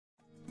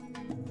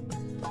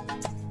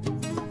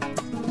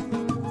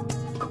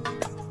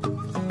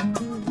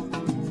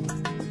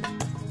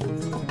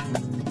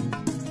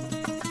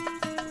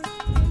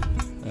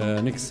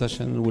next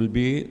session will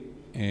be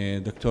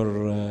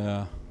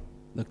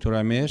دكتور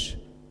عميش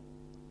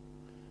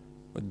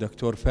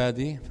والدكتور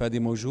فادي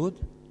موجود،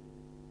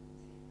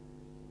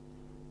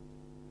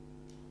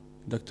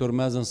 دكتور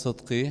مازن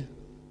صدقي،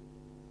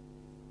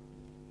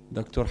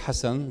 دكتور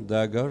حسن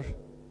داقر،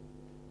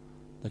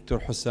 دكتور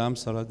حسام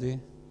سردي،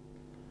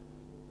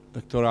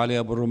 دكتور علي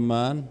أبو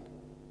الرمان،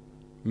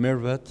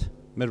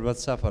 ميرفت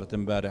سافرت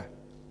امبارح.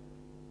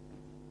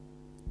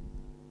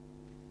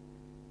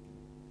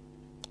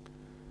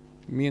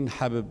 مين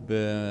حابب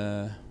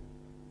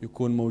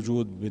يكون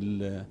موجود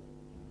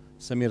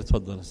سمير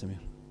تفضل يا سمير.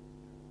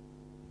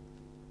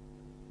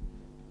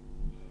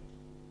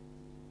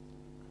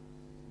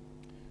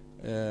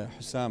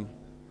 Hussam,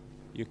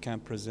 you can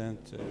present.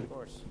 Of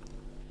course.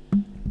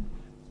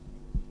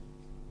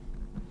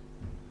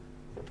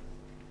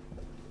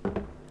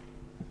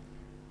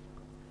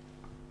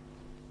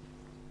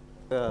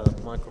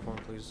 Microphone,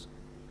 please.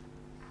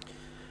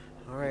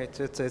 All right,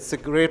 it's a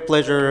great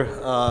pleasure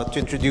to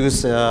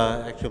introduce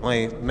actually my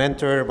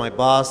mentor, my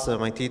boss,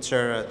 my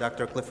teacher,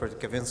 Dr. Clifford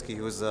Kavinsky,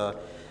 who is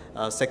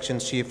Section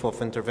Chief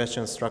of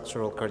Intervention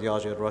Structural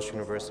Cardiology at Rush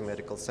University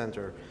Medical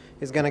Center.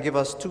 He's going to give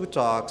us two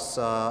talks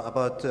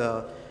about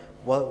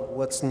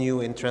what's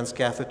new in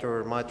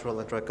transcatheter mitral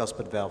and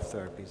tricuspid valve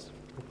therapies.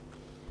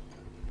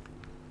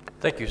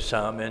 Thank you,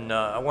 Sam, and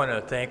I want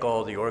to thank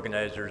all the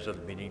organizers of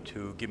the meeting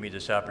to give me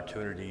this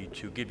opportunity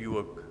to give you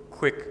a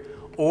quick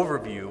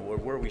overview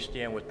of where we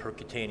stand with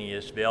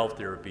percutaneous valve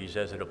therapies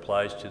as it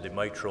applies to the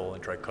mitral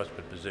and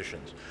tricuspid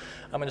positions.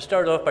 I'm going to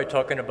start off by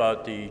talking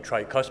about the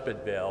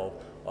tricuspid valve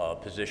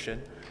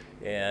position.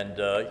 And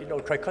you know,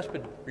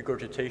 tricuspid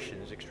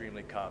regurgitation is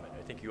extremely common.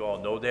 I think you all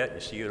know that. You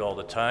see it all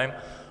the time.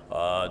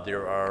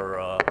 There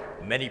are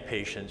many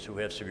patients who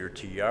have severe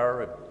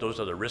TR. Those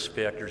are the risk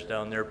factors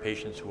down there.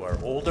 Patients who are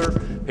older,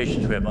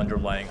 patients who have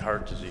underlying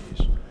heart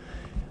disease.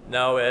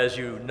 Now, as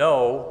you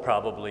know,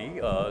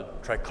 probably,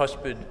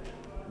 tricuspid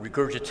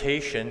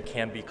regurgitation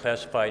can be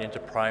classified into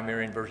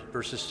primary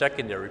versus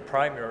secondary.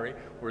 Primary,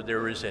 where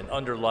there is an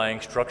underlying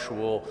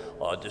structural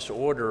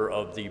disorder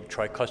of the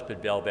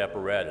tricuspid valve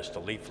apparatus, the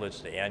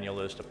leaflets, the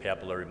annulus, the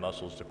papillary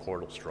muscles, the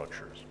chordal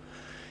structures.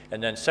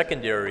 And then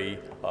secondary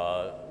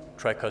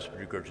tricuspid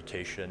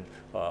regurgitation,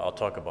 I'll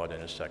talk about in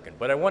a second.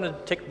 But I want to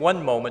take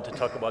one moment to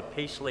talk about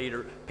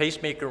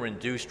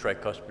pacemaker-induced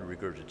tricuspid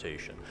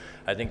regurgitation.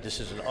 I think this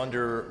is an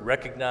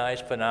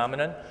under-recognized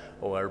phenomenon,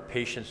 where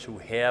patients who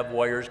have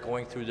wires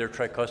going through their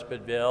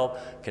tricuspid valve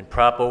can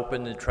prop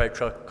open the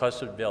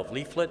tricuspid valve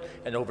leaflet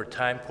and over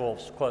time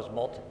cause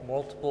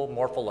multiple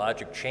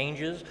morphologic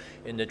changes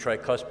in the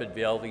tricuspid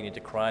valve leading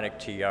to chronic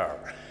TR.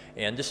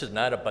 And this is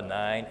not a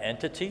benign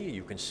entity.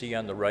 You can see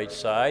on the right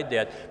side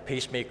that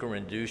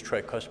pacemaker-induced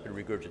tricuspid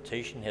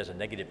regurgitation has a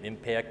negative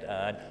impact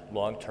on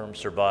long-term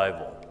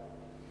survival.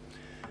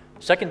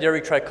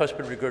 Secondary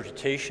tricuspid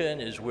regurgitation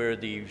is where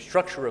the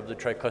structure of the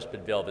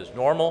tricuspid valve is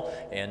normal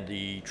and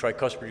the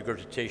tricuspid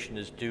regurgitation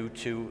is due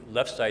to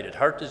left-sided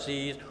heart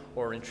disease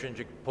or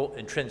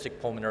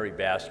intrinsic pulmonary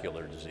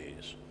vascular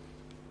disease.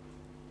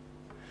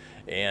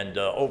 And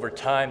over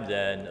time,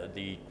 then,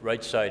 the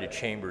right-sided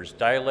chambers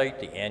dilate,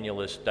 the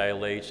annulus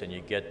dilates, and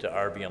you get to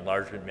RV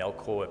enlargement,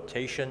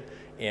 malcoaptation,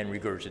 and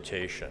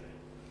regurgitation.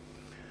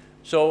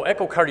 So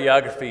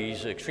echocardiography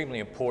is extremely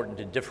important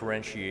in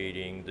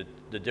differentiating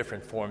the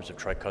different forms of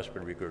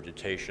tricuspid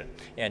regurgitation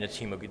and its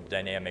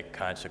hemodynamic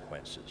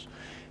consequences.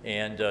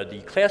 And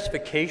the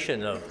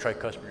classification of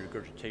tricuspid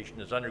regurgitation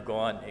has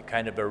undergone a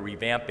kind of a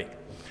revamping.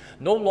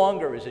 No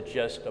longer is it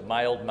just a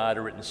mild,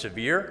 moderate, and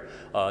severe.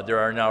 There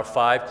are now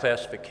 5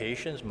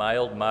 classifications: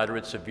 mild,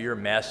 moderate, severe,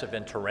 massive,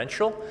 and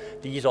torrential.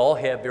 These all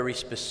have very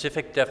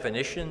specific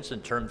definitions in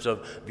terms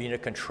of vena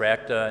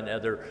contracta and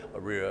other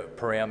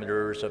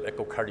parameters of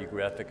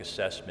echocardiographic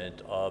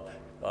assessment of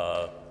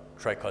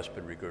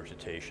tricuspid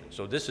regurgitation.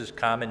 So this is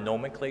common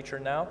nomenclature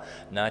now,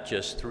 not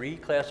just 3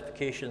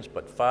 classifications,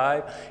 but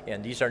 5.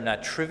 And these are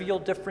not trivial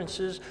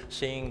differences,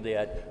 seeing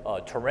that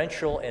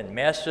torrential and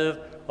massive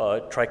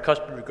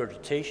tricuspid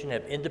regurgitation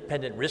have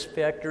independent risk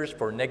factors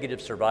for negative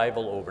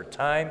survival over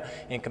time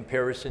in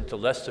comparison to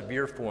less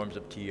severe forms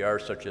of TR,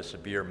 such as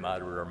severe,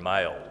 moderate, or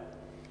mild.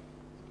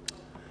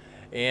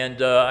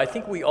 And I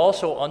think we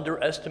also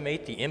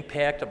underestimate the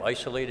impact of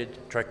isolated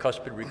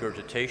tricuspid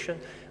regurgitation.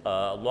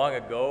 Long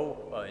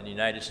ago, in the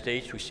United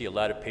States, we see a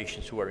lot of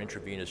patients who are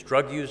intravenous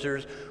drug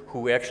users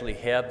who actually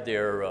have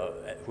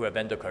who have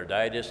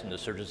endocarditis, and the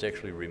surgeons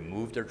actually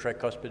remove their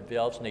tricuspid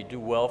valves, and they do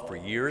well for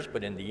years,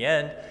 but in the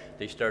end,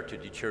 they start to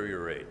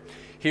deteriorate.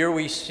 Here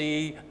we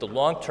see the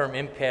long-term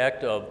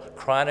impact of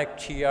chronic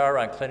TR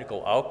on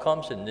clinical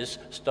outcomes in this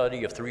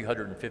study of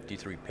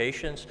 353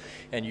 patients,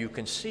 and you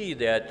can see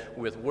that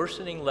with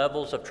worsening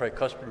levels of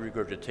tricuspid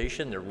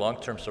regurgitation, their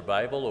long-term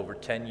survival over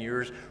 10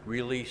 years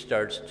really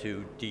starts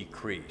to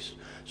decrease.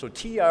 So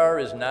TR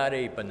is not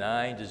a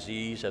benign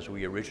disease as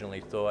we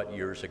originally thought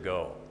years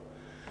ago.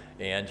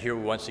 And here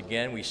once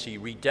again we see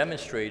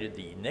redemonstrated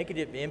the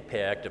negative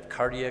impact of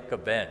cardiac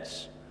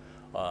events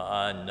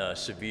on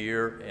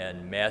severe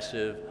and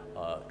massive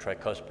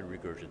tricuspid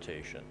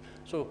regurgitation.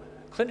 So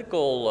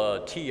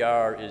clinical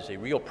TR is a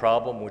real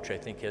problem which I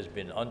think has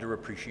been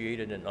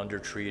underappreciated and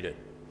undertreated.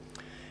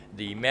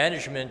 The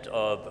management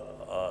of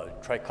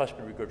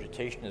tricuspid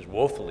regurgitation is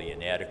woefully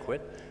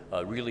inadequate.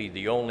 Really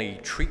the only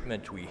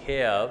treatment we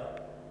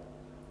have,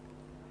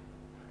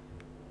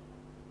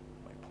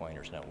 my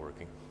pointer's not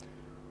working,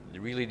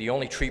 really the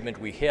only treatment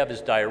we have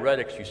is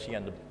diuretics. You see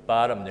on the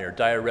bottom there,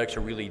 diuretics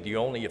are really the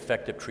only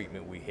effective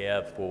treatment we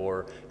have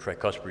for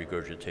tricuspid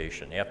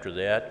regurgitation. After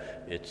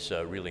that, it's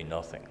really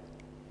nothing.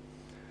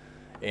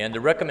 And the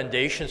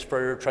recommendations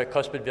for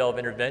tricuspid valve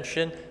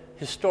intervention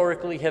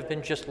historically have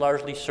been just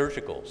largely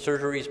surgical.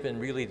 Surgery has been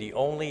really the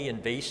only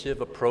invasive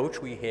approach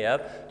we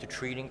have to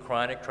treating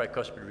chronic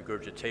tricuspid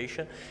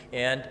regurgitation.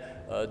 And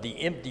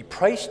the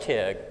price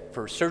tag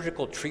for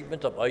surgical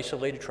treatment of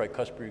isolated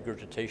tricuspid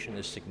regurgitation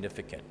is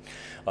significant.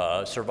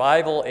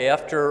 Survival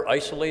after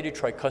isolated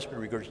tricuspid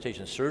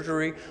regurgitation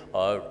surgery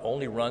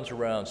only runs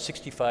around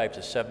 65 to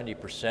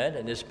 70%,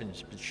 and this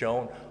has been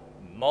shown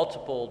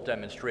multiple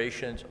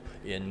demonstrations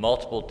in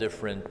multiple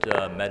different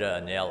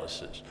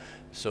meta-analyses.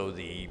 So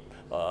the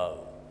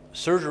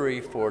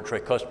surgery for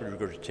tricuspid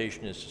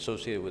regurgitation is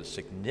associated with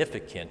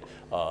significant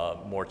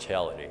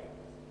mortality.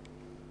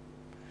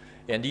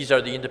 And these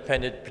are the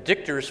independent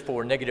predictors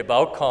for negative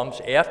outcomes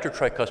after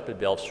tricuspid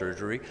valve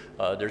surgery.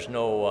 There's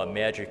no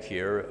magic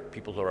here.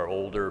 People who are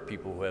older,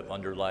 people who have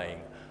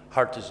underlying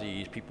heart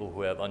disease, people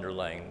who have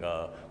underlying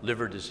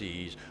liver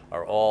disease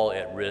are all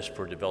at risk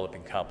for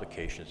developing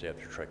complications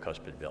after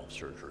tricuspid valve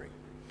surgery.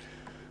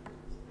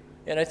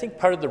 And I think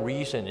part of the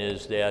reason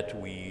is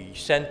that we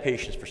send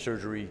patients for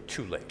surgery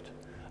too late.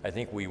 I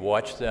think we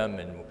watch them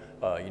and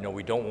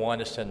we don't want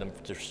to send them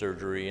to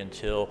surgery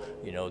until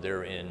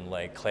they're in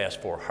like class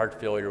 4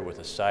 heart failure with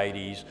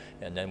ascites,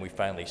 and then we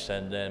finally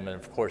send them. And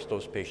of course,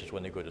 those patients,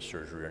 when they go to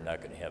surgery, are not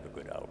going to have a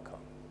good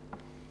outcome.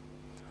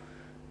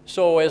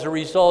 So as a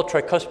result,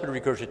 tricuspid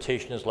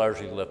regurgitation is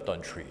largely left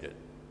untreated.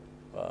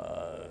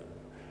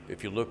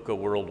 If you look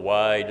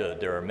worldwide,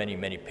 there are many,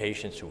 many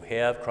patients who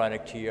have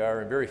chronic TR,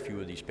 and very few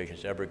of these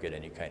patients ever get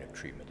any kind of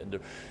treatment. And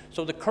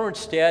so the current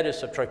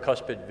status of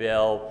tricuspid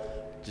valve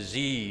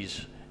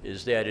disease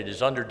is that it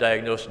is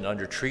underdiagnosed and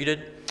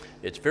undertreated.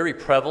 It's very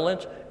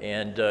prevalent,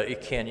 and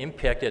it can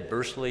impact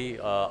adversely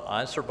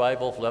on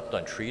survival if left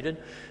untreated.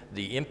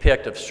 The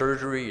impact of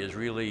surgery is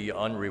really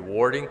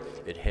unrewarding.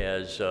 It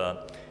has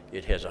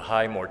a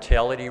high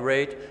mortality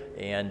rate,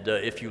 and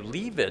if you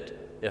leave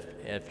it,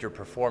 if you're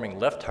performing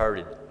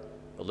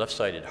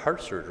left-sided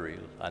heart surgery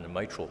on a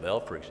mitral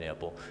valve, for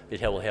example,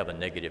 it will have a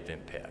negative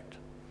impact.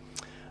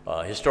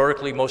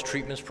 Historically, most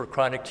treatments for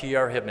chronic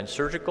TR have been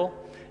surgical,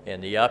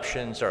 and the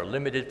options are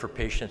limited for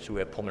patients who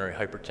have pulmonary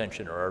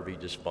hypertension or RV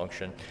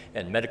dysfunction,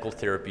 and medical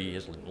therapy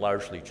is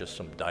largely just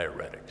some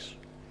diuretics.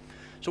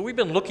 So we've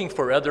been looking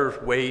for other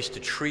ways to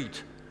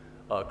treat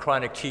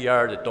chronic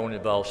TR that don't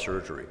involve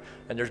surgery.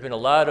 And there's been a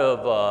lot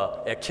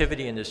of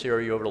activity in this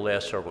area over the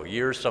last several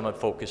years. Some have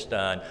focused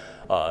on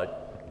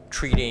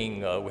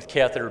treating with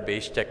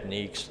catheter-based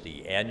techniques,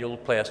 the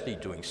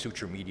annuloplasty, doing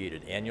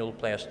suture-mediated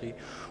annuloplasty,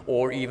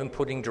 or even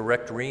putting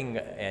direct ring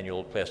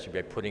annuloplasty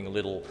by putting a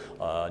little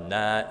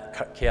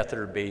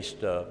non-catheter-based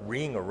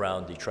ring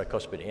around the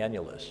tricuspid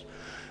annulus.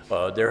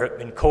 There have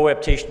been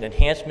coaptation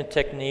enhancement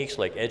techniques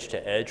like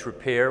edge-to-edge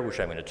repair, which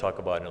I'm going to talk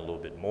about in a little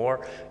bit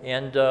more,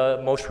 and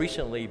most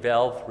recently,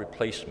 valve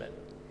replacement.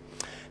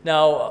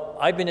 Now,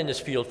 I've been in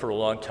this field for a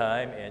long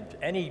time, and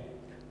any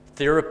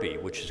therapy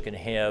which is going to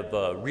have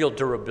real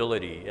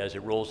durability as it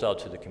rolls out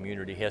to the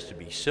community has to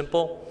be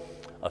simple,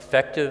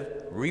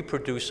 effective,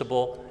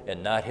 reproducible,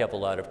 and not have a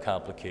lot of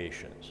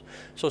complications.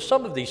 So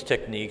some of these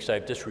techniques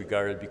I've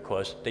disregarded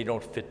because they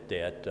don't fit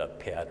that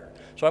pattern.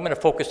 So I'm going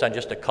to focus on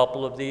just a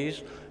couple of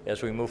these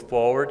as we move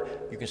forward.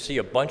 You can see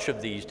a bunch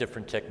of these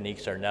different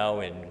techniques are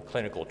now in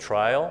clinical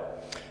trial.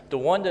 The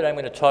one that I'm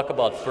going to talk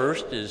about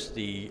first is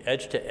the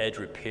edge-to-edge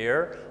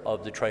repair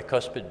of the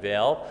tricuspid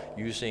valve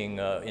using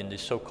in the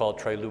so-called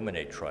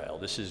Triluminate trial.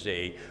 This is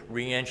a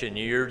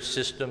re-engineered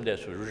system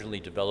that was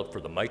originally developed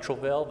for the mitral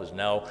valve, has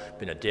now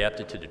been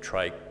adapted to the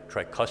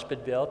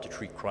tricuspid valve to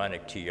treat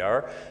chronic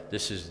TR.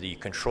 This is the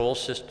control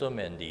system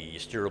and the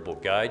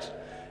steerable guides.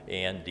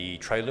 And the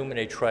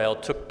Triluminate trial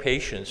took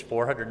patients,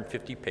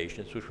 450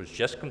 patients, which was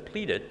just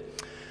completed,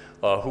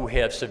 who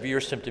have severe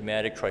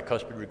symptomatic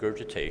tricuspid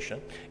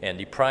regurgitation, and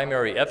the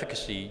primary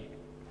efficacy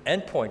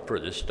endpoint for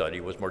this study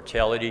was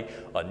mortality,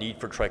 need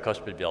for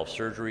tricuspid valve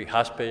surgery,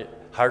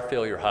 heart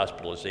failure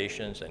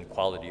hospitalizations, and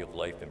quality of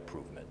life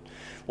improvement.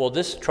 Well,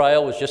 this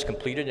trial was just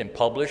completed and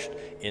published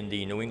in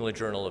the New England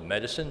Journal of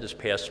Medicine this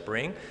past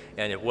spring,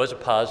 and it was a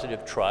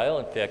positive trial.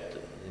 In fact,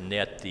 in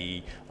that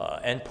the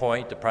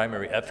endpoint, the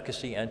primary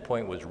efficacy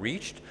endpoint was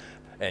reached,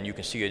 and you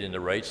can see it in the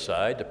right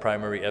side. The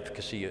primary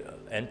efficacy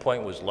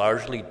endpoint was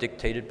largely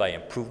dictated by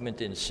improvement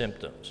in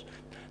symptoms.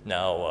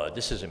 Now,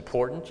 this is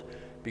important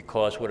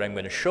because what I'm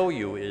going to show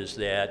you is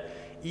that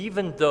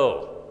even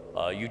though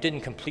you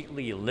didn't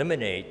completely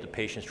eliminate the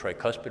patient's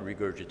tricuspid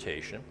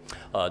regurgitation.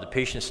 The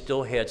patient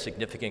still had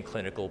significant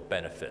clinical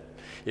benefit.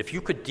 If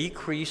you could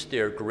decrease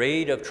their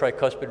grade of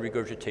tricuspid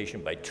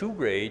regurgitation by 2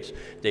 grades,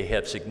 they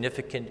have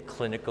significant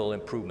clinical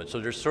improvement. So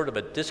there's sort of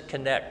a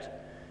disconnect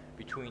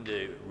between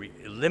the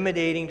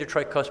eliminating the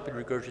tricuspid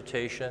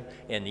regurgitation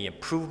and the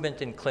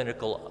improvement in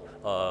clinical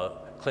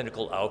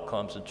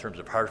outcomes in terms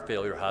of heart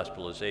failure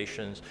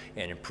hospitalizations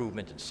and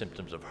improvement in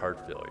symptoms of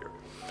heart failure.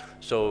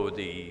 So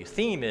the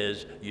theme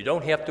is you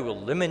don't have to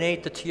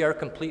eliminate the TR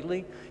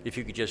completely. If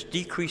you could just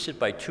decrease it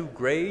by 2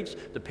 grades,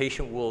 the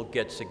patient will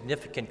get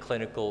significant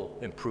clinical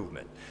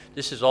improvement.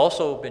 This has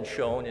also been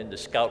shown in the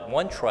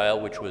SCOUT-1 trial,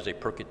 which was a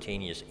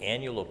percutaneous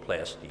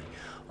annuloplasty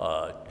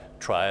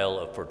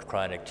trial for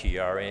chronic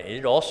TR, and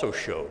it also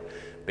showed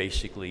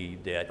basically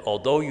that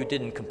although you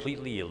didn't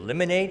completely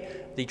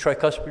eliminate the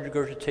tricuspid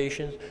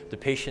regurgitations, the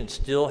patient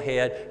still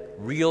had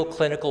real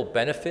clinical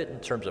benefit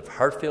in terms of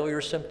heart failure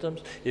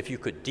symptoms if you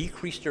could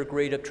decrease their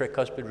grade of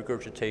tricuspid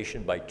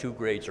regurgitation by 2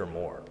 grades or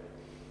more.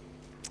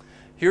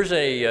 Here's an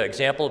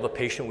example of a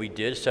patient we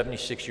did,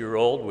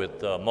 76-year-old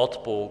with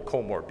multiple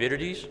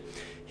comorbidities.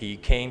 He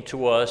came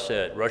to us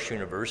at Rush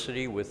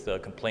University with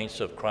complaints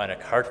of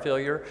chronic heart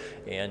failure,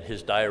 and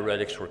his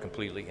diuretics were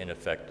completely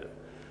ineffective.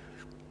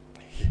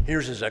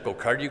 Here's his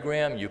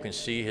echocardiogram. You can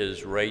see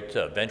his right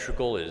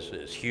ventricle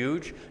is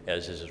huge,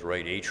 as is his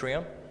right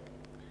atrium.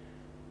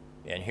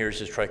 And here's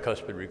his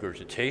tricuspid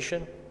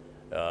regurgitation.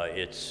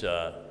 It's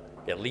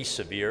at least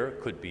severe,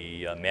 could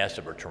be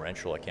massive or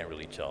torrential, I can't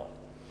really tell.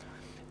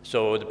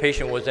 So the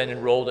patient was then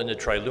enrolled in the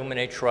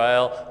Triluminate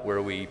trial,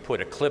 where we put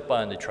a clip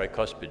on the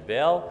tricuspid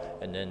valve,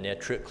 and then that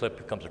clip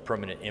becomes a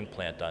permanent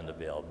implant on the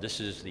valve.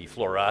 This is the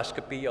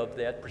fluoroscopy of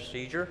that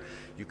procedure.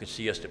 You can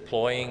see us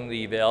deploying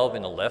the valve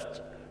in the left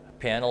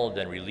panel,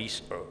 then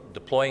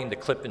deploying the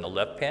clip in the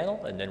left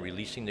panel, and then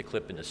releasing the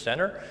clip in the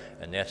center,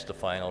 and that's the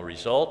final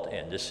result.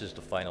 And this is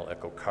the final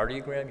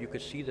echocardiogram. You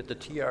can see that the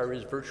TR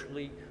is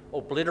virtually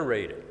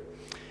obliterated.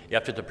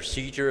 After the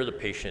procedure, the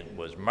patient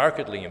was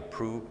markedly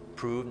improved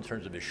in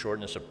terms of his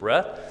shortness of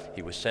breath.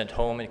 He was sent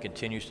home and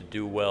continues to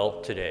do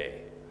well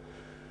today.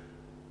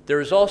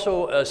 There is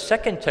also a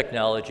second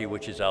technology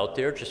which is out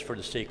there, just for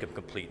the sake of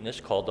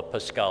completeness, called the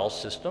Pascal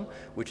system,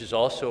 which is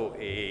also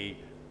a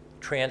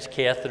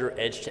transcatheter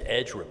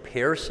edge-to-edge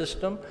repair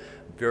system,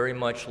 very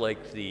much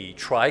like the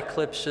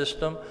TriClip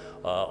system,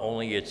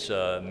 only it's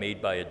made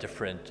by a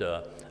different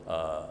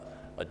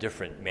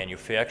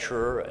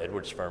manufacturer,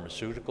 Edwards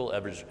Pharmaceutical,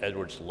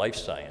 Edwards Life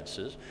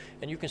Sciences,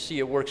 and you can see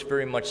it works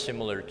very much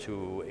similar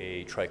to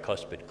a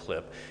tricuspid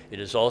clip. It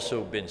has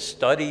also been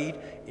studied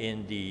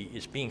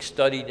is being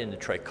studied in the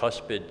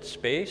tricuspid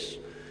space,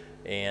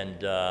 and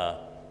the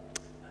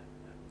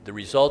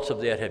results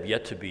of that have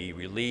yet to be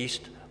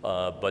released,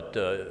 but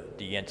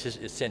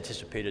it's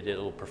anticipated that it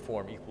will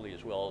perform equally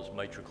as well as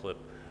Mitraclip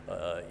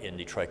in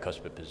the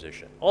tricuspid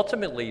position.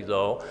 Ultimately,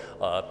 though,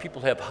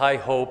 people have high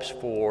hopes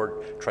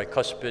for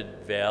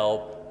tricuspid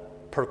valve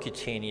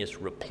percutaneous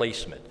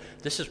replacement.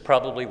 This is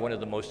probably one of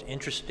the most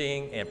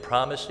interesting and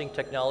promising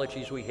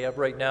technologies we have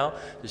right now.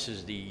 This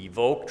is the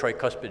Evoke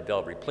tricuspid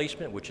valve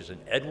replacement, which is an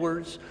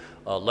Edwards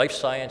Life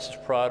Sciences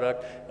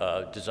product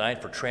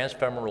designed for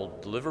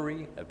transfemoral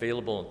delivery,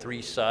 available in 3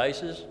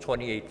 sizes,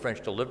 28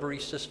 French delivery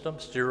system,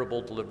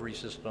 steerable delivery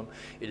system.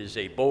 It is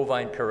a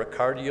bovine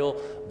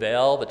pericardial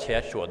valve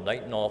attached to a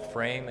nitinol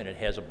frame, and it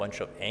has a bunch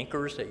of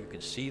anchors that you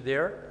can see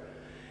there.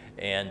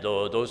 And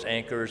those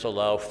anchors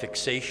allow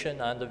fixation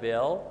on the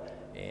valve,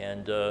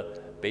 and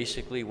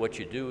basically what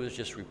you do is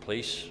just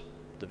replace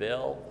the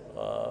valve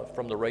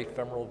from the right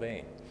femoral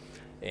vein.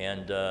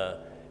 And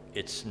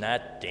it's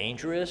not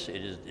dangerous,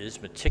 it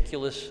is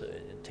meticulous,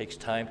 it takes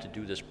time to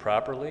do this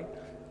properly,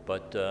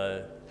 but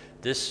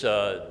this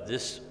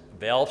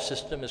valve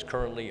system is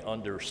currently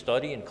under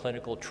study in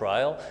clinical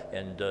trial,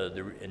 and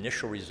the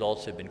initial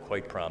results have been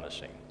quite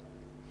promising.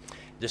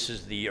 This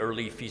is the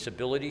early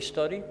feasibility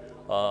study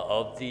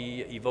of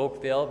the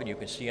Evoke valve, and you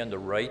can see on the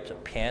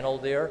right panel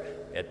there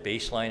at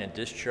baseline and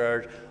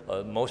discharge,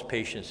 most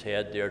patients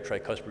had their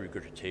tricuspid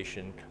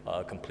regurgitation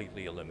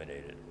completely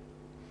eliminated.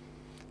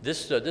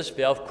 This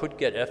valve could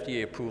get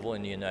FDA approval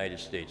in the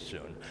United States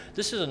soon.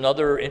 This is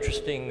another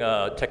interesting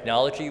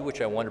technology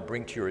which I want to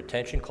bring to your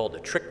attention, called the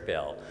trick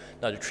valve.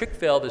 Now, the trick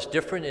valve is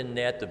different in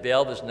that the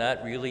valve is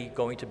not really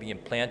going to be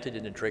implanted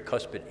in the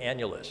tricuspid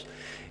annulus.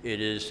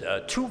 It is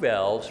 2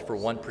 valves for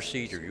 1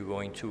 procedure. You're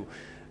going to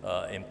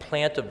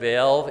implant a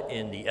valve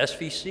in the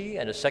SVC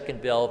and a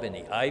second valve in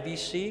the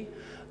IVC.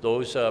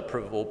 Those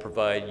will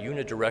provide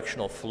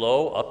unidirectional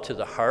flow up to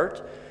the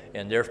heart,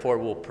 and therefore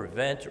will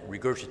prevent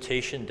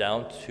regurgitation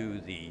down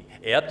to the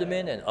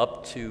abdomen and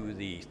up to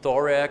the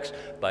thorax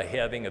by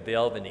having a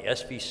valve in the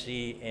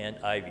SVC and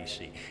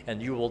IVC.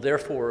 And you will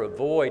therefore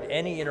avoid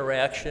any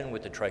interaction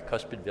with the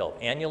tricuspid valve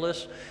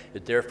annulus.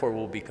 It therefore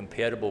will be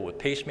compatible with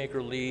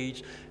pacemaker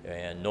leads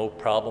and no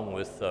problem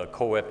with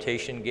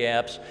coaptation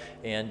gaps,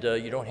 and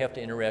you don't have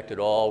to interact at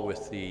all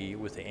with the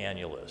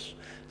annulus.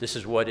 This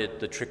is what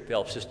the trick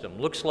valve system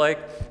looks like.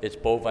 It's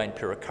bovine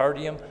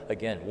pericardium.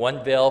 Again,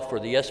 one valve for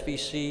the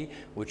SVC,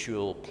 which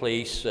you'll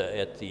place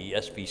at the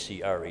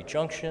SVC-RA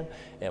junction,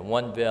 and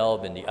one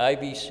valve in the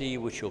IVC,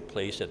 which you'll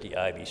place at the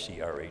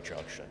IVC-RA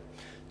junction.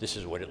 This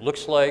is what it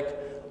looks like.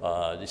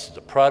 This is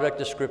the product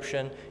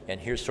description, and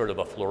here's sort of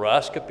a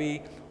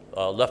fluoroscopy.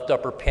 Left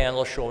upper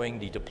panel showing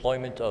the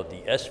deployment of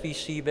the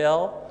SVC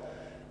valve.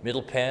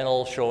 Middle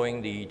panel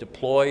showing the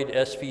deployed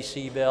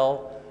SVC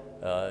valve.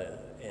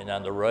 And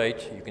on the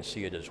right, you can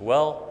see it as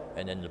well.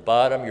 And in the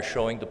bottom, you're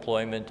showing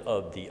deployment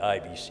of the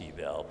IVC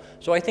valve.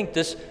 So I think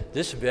this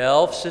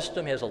valve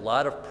system has a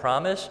lot of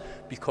promise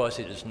because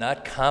it is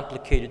not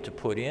complicated to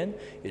put in.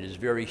 It is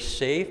very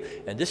safe.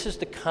 And this is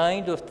the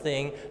kind of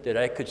thing that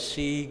I could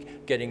see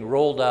getting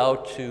rolled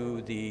out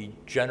to the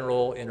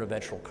general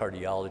interventional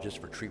cardiologist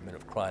for treatment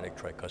of chronic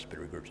tricuspid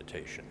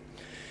regurgitation.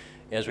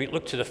 As we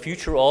look to the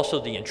future, also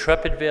the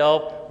Intrepid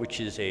valve, which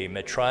is a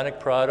Medtronic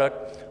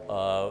product,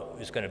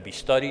 is going to be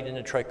studied in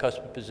the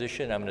tricuspid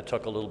position. I'm going to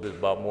talk a little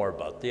bit more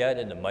about that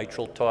in the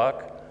mitral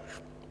talk.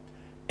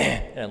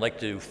 And I'd like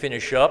to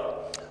finish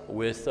up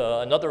with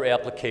another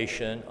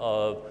application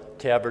of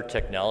TAVR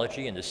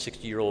technology in the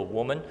 60-year-old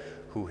woman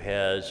who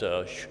has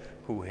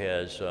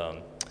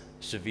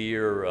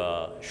severe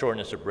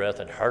shortness of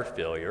breath and heart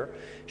failure.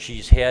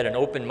 She's had an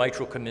open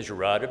mitral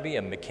commissurotomy,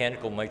 a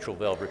mechanical mitral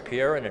valve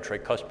repair, and a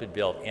tricuspid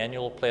valve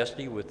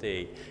annuloplasty with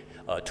a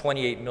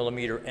 28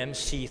 millimeter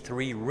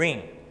MC3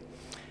 ring.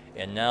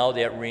 And now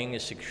that ring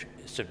is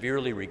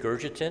severely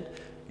regurgitant.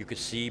 You can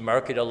see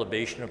marked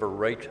elevation of her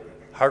right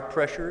heart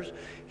pressures.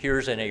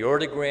 Here's an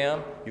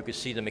aortogram. You can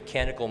see the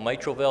mechanical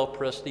mitral valve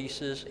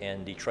prosthesis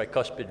and the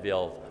tricuspid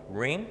valve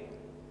ring.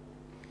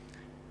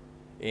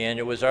 And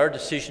it was our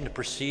decision to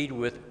proceed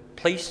with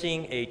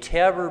placing a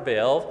TAVR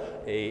valve,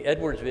 a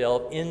Edwards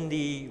valve, in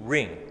the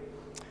ring.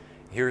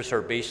 Here's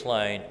her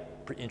baseline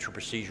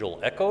intraprocedural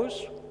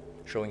echoes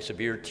showing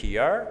severe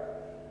TR.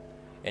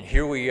 And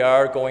here we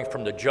are going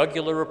from the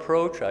jugular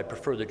approach. I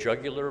prefer the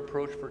jugular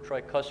approach for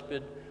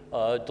tricuspid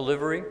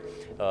delivery,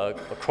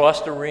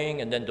 across the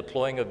ring and then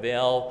deploying a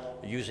valve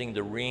using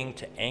the ring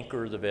to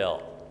anchor the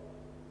valve.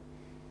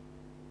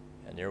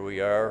 And there we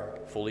are,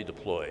 fully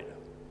deployed.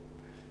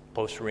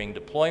 Post-ring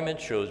deployment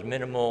shows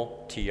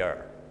minimal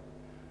TR.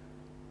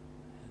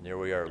 And there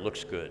we are,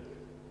 looks good.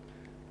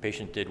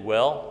 Patient did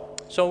well.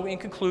 So in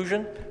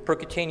conclusion,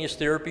 percutaneous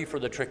therapy for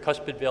the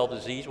tricuspid valve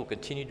disease will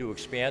continue to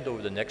expand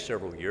over the next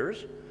several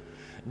years.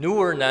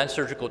 Newer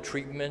non-surgical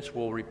treatments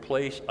will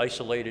replace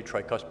isolated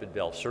tricuspid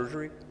valve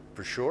surgery,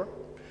 for sure.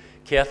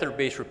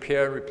 Catheter-based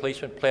repair and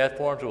replacement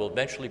platforms will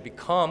eventually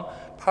become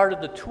part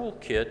of the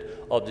toolkit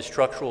of the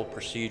structural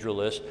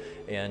proceduralist,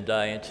 and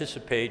I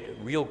anticipate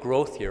real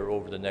growth here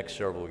over the next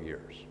several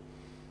years.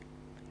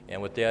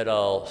 And with that,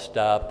 I'll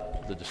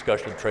stop the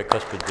discussion of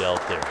tricuspid valve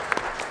therapy.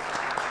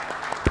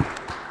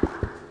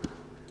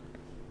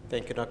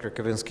 Thank you, Dr.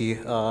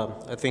 Kavinsky.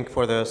 I think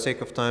for the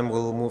sake of time,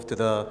 we'll move to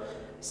the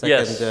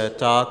second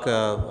talk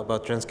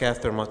about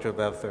transcatheter mitral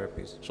valve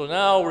therapies. So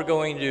now we're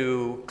going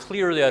to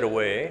clear that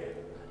away,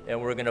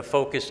 and we're going to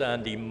focus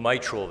on the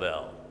mitral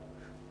valve.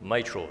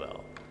 Mitral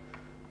valve.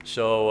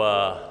 So,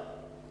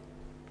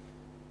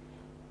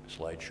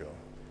 slideshow.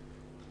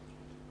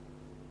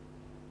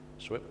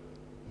 Swip.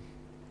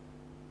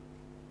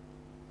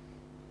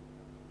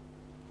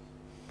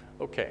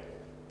 Okay.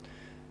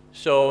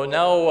 So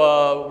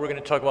now we're going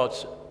to talk about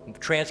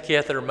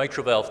transcatheter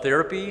mitral valve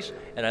therapies,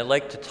 and I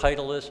like to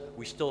title this,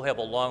 "We Still Have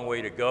a Long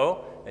Way to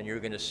Go," and you're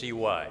going to see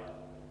why.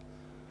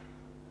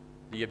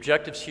 The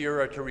objectives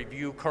here are to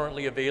review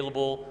currently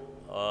available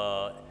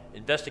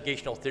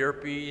investigational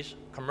therapies,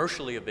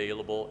 commercially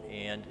available,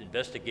 and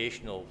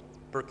investigational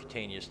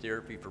percutaneous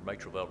therapy for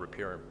mitral valve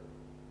repair and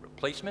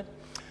replacement,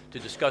 to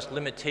discuss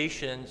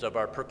limitations of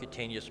our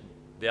percutaneous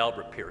valve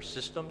repair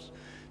systems,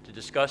 to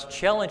discuss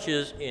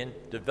challenges in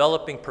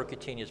developing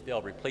percutaneous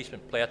valve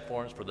replacement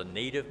platforms for the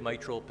native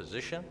mitral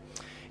position,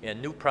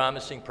 and new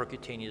promising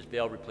percutaneous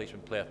valve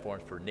replacement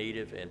platforms for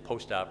native and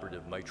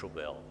postoperative mitral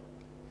valve.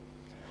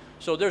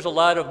 So there's a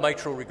lot of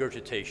mitral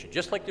regurgitation.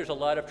 Just like there's a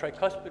lot of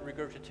tricuspid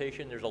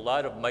regurgitation, there's a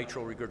lot of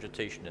mitral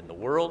regurgitation in the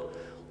world,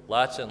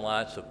 lots and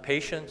lots of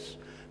patients.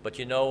 But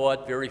you know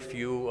what? Very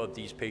few of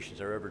these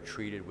patients are ever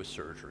treated with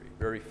surgery.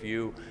 Very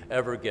few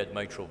ever get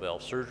mitral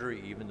valve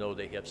surgery, even though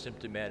they have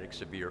symptomatic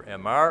severe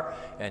MR,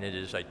 and it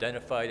is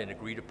identified and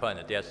agreed upon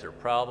that that's their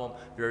problem.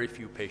 Very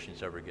few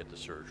patients ever get the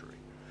surgery.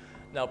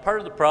 Now, part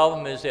of the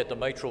problem is that the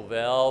mitral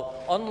valve,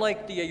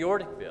 unlike the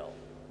aortic valve,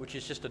 which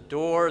is just a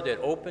door that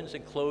opens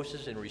and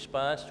closes in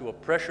response to a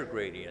pressure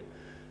gradient,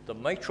 the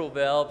mitral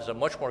valve is a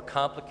much more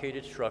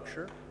complicated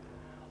structure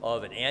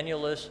of an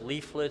annulus,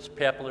 leaflets,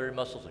 papillary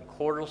muscles, and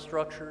chordal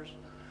structures.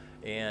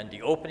 And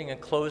the opening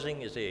and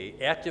closing is an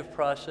active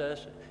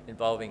process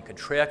involving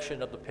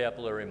contraction of the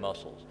papillary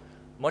muscles.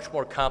 Much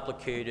more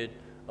complicated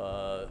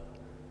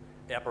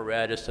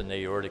apparatus than the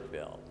aortic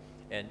valve.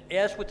 And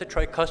as with the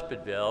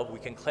tricuspid valve, we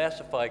can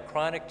classify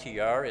chronic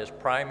TR as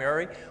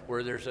primary,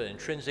 where there's an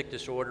intrinsic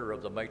disorder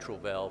of the mitral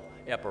valve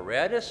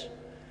apparatus,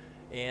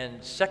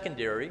 and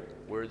secondary,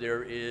 where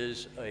there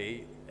is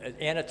an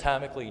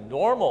anatomically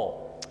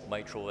normal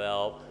mitral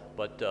valve,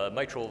 but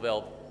mitral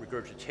valve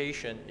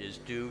regurgitation is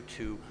due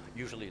to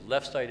usually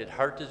left-sided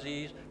heart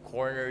disease,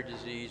 coronary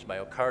disease,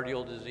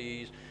 myocardial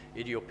disease,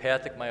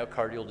 idiopathic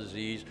myocardial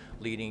disease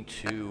leading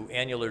to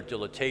annular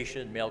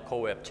dilatation,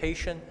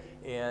 malcoaptation,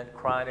 and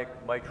chronic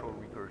mitral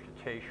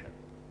regurgitation.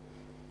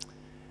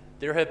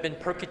 There have been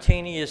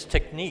percutaneous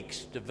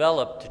techniques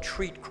developed to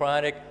treat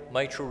chronic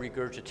mitral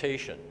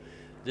regurgitation.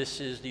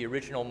 This is the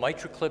original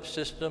Mitraclip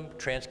system,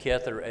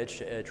 transcatheter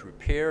edge-to-edge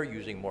repair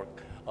using more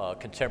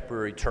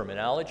contemporary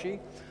terminology,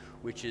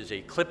 which is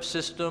a clip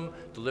system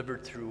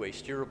delivered through a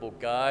steerable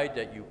guide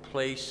that you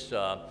place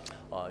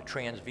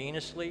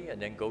transvenously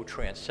and then go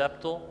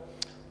transeptal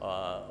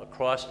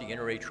across the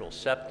interatrial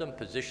septum,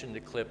 position the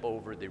clip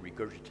over the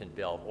regurgitant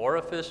valve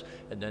orifice,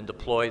 and then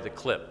deploy the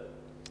clip.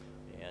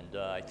 And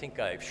I think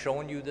I've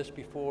shown you this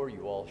before.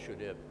 You all should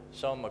have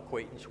some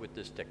acquaintance with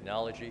this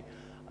technology.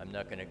 I'm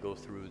not going to go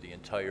through the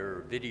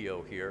entire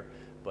video here,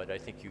 but I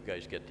think you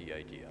guys get the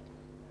idea.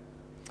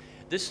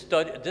 This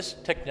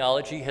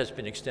technology has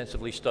been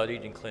extensively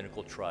studied in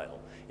clinical trial.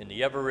 In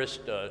the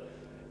Everest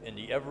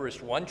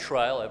 1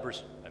 trial,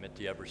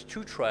 the Everest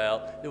 2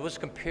 trial, it was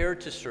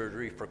compared to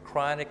surgery for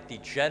chronic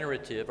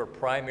degenerative or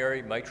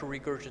primary mitral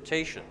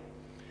regurgitation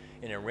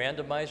in a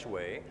randomized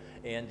way.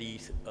 And the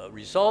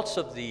results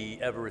of the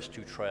Everest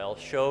 2 trial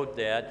showed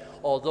that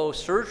although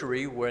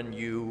surgery, when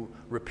you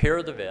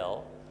repair the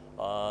valve,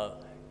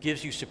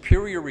 gives you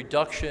superior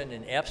reduction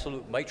in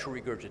absolute mitral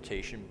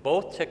regurgitation,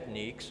 both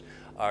techniques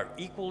are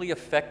equally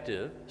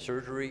effective,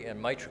 surgery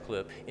and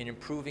Mitraclip, in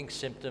improving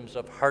symptoms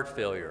of heart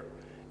failure.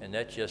 And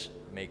that just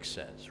makes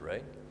sense,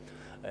 right?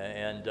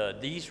 And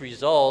these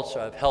results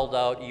have held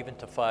out even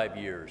to 5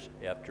 years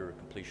after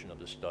completion of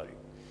the study.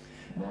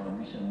 More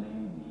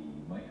recently,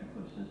 the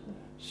Mitraclip system?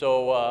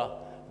 So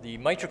the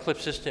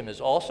Mitraclip system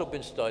has also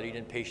been studied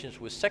in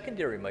patients with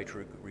secondary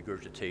mitral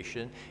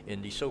regurgitation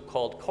in the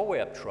so-called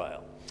COAP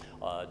trial.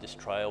 This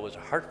trial was a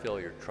heart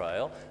failure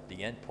trial, the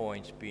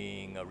endpoints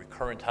being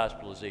recurrent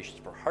hospitalizations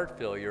for heart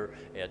failure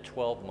at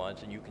 12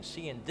 months. And you can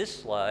see in this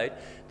slide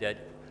that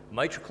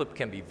Mitraclip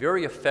can be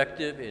very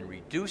effective in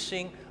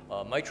reducing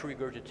mitral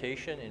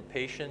regurgitation in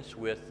patients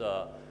with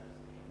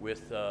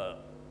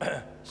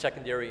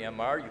secondary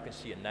MR. You can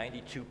see a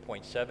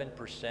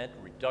 92.7%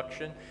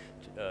 reduction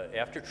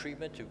after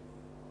treatment to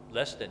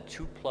less than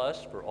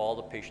 2+ for all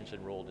the patients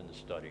enrolled in the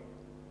study.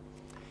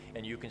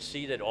 And you can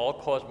see that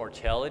all-cause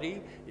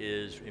mortality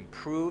is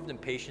improved in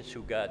patients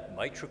who got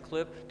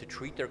Mitraclip to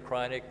treat their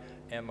chronic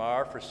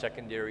MR for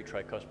secondary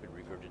tricuspid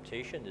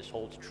regurgitation. This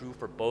holds true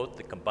for both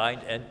the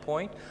combined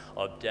endpoint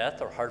of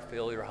death or heart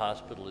failure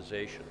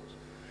hospitalizations.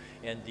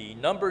 And the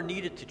number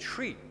needed to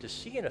treat to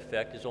see an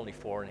effect is only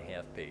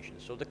 4.5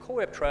 patients. So the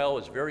COAP trial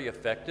was very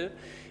effective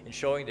in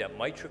showing that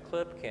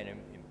Mitraclip can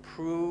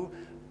improve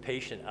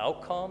patient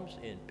outcomes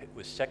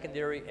with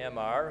secondary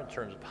MR in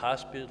terms of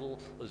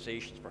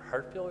hospitalizations for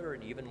heart failure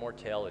and even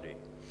mortality.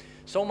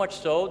 So much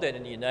so that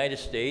in the United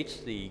States,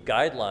 the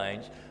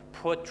guidelines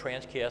put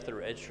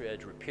transcatheter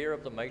edge-to-edge repair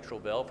of the mitral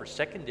valve for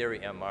secondary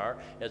MR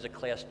as a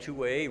Class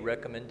 2A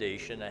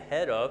recommendation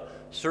ahead of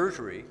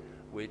surgery,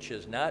 which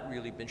has not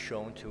really been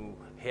shown to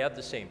have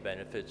the same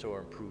benefits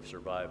or improve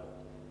survival.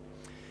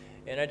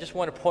 And I just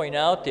want to point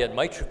out that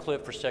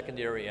Mitraclip for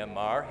secondary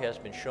MR has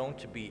been shown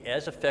to be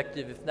as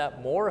effective, if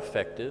not more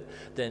effective,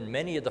 than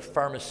many of the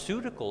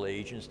pharmaceutical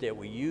agents that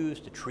we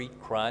use to treat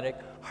chronic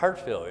heart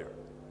failure.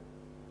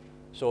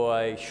 So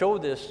I show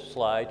this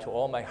slide to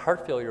all my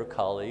heart failure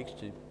colleagues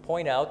to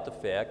point out the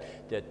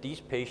fact that these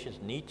patients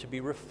need to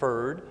be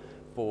referred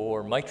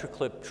for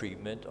Mitraclip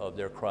treatment of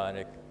their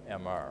chronic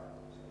MR.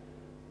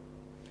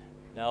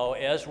 Now,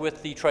 as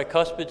with the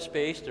tricuspid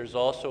space, there's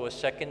also a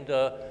second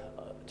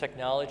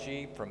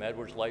technology from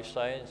Edwards Life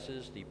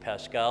Sciences, the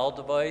Pascal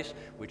device,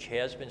 which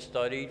has been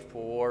studied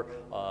for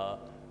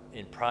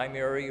in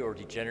primary or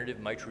degenerative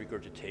mitral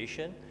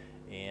regurgitation,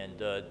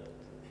 and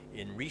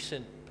in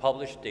recent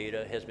published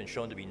data has been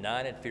shown to be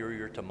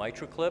non-inferior to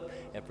Mitraclip,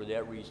 and for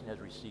that reason has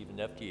received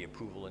an FDA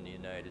approval in the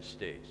United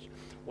States.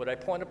 What I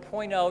want to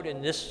point out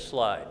in this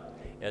slide,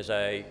 as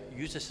I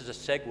use this as a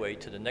segue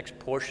to the next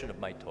portion of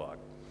my talk,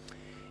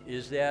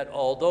 is that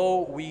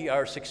although we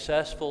are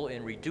successful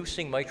in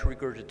reducing mitral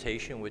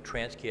regurgitation with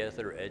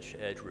transcatheter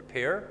edge-to-edge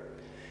repair,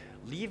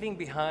 leaving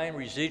behind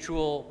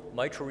residual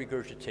mitral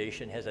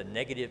regurgitation has a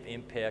negative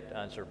impact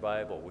on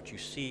survival, which you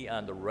see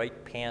on the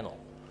right panel.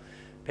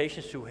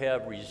 Patients who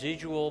have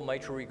residual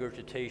mitral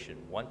regurgitation,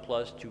 1+,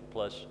 2+,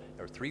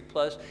 or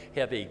 3+,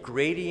 have a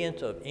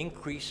gradient of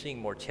increasing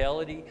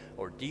mortality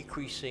or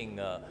decreasing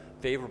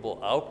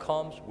favorable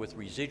outcomes with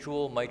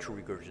residual mitral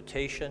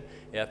regurgitation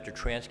after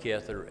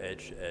transcatheter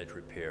edge-to-edge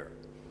repair.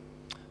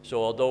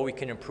 So although we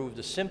can improve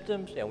the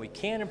symptoms and we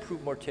can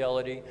improve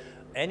mortality,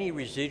 any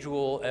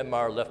residual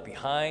MR left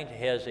behind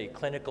has a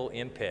clinical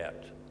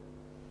impact.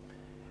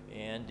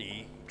 And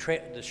the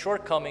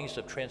shortcomings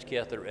of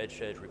transcatheter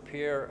edge-to-edge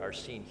repair are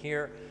seen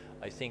here.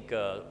 I think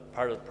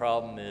part of the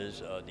problem is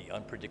the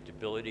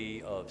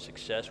unpredictability of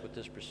success with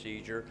this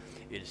procedure.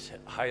 It's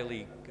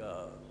highly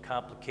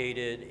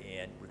complicated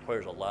and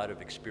requires a lot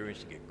of experience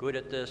to get good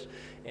at this.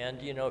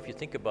 And you know, if you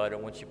think about it,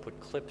 once you put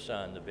clips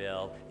on the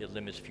valve, it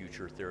limits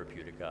future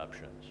therapeutic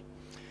options.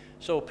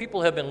 So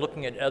people have been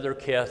looking at other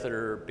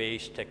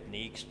catheter-based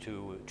techniques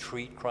to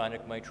treat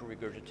chronic mitral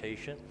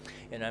regurgitation,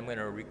 and I'm going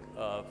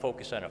to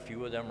focus on a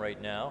few of them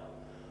right now.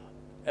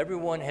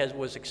 Everyone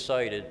was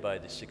excited by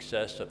the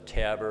success of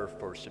TAVR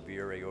for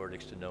severe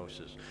aortic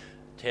stenosis.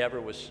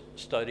 TAVR was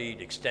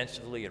studied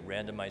extensively in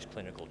randomized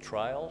clinical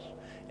trials,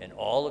 and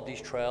all of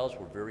these trials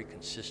were very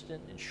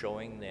consistent in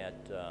showing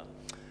that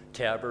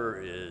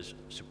TAVR is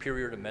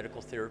superior to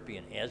medical therapy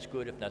and as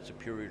good, if not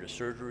superior to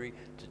surgery,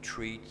 to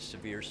treat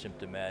severe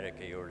symptomatic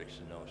aortic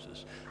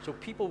stenosis. So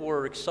people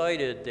were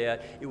excited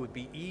that it would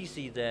be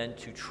easy then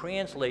to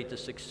translate the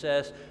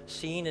success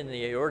seen in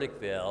the aortic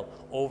valve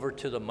over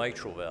to the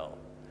mitral valve.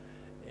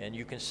 And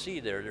you can see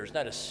there's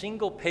not a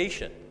single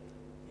patient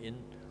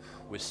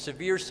with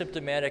severe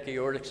symptomatic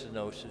aortic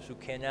stenosis who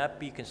cannot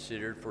be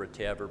considered for a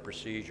TAVR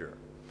procedure.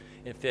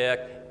 In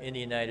fact, in the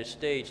United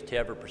States,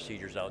 TAVR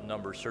procedures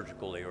outnumber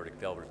surgical aortic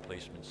valve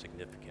replacement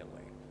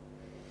significantly.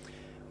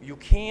 You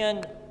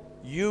can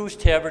use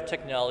TAVR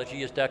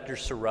technology, as Dr.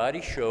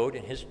 Suradi showed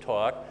in his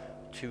talk,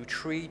 to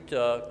treat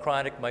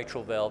chronic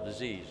mitral valve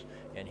disease.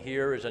 And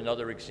here is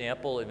another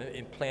example of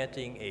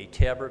implanting a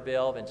TAVR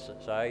valve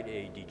inside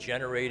a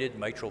degenerated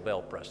mitral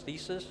valve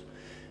prosthesis.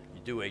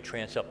 You do a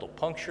transeptal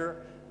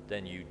puncture,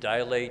 then you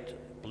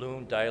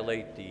balloon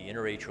dilate the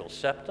interatrial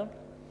septum,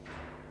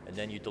 and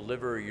then you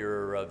deliver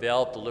your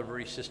valve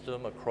delivery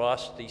system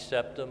across the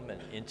septum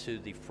and into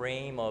the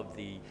frame of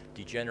the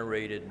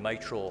degenerated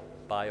mitral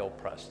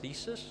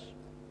bioprosthesis.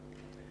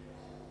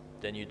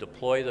 Then you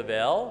deploy the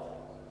valve,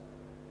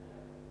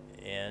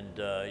 and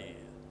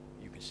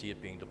you can see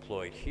it being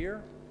deployed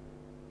here.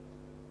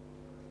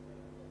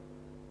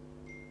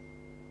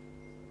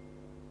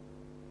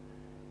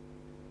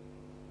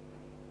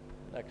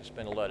 I'm not going to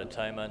spend a lot of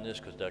time on this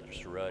because Dr.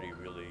 Suradi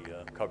really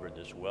covered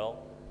this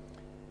well.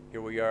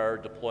 Here we are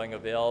deploying a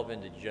valve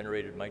into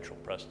degenerated mitral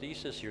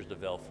prosthesis. Here's the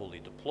valve fully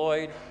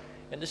deployed.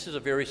 And this is a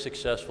very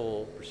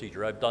successful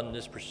procedure. I've done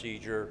this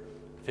procedure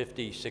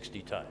 50,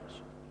 60 times.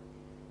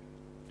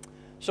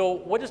 So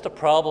what is the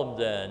problem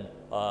then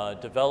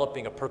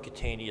developing a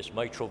percutaneous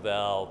mitral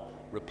valve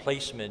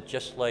replacement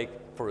just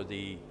like for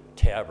the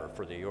TAVR,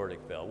 for the aortic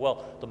valve?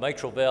 Well, the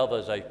mitral valve,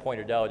 as I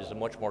pointed out, is a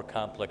much more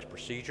complex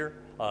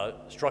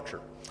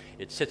structure.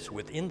 It sits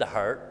within the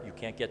heart. You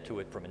can't get to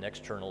it from an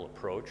external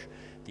approach.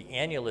 The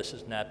annulus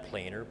is not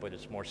planar, but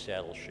it's more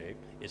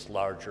saddle-shaped. It's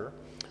larger.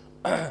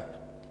 The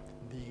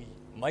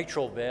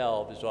mitral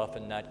valve is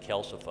often not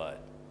calcified.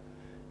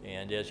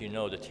 And as you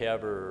know, the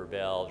TAVR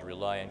valves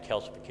rely on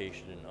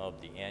calcification of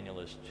the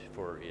annulus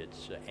for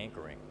its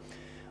anchoring.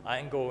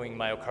 Ongoing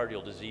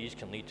myocardial disease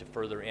can lead to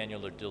further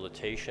annular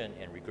dilatation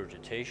and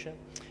regurgitation.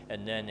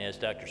 And then, as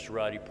Dr.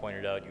 Suradi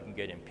pointed out, you can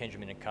get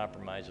impingement and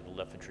compromise of the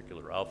left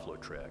ventricular outflow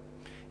tract.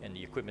 And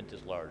the equipment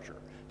is larger.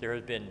 There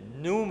have been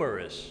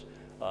numerous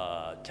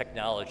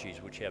technologies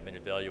which have been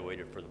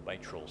evaluated for the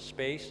mitral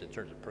space in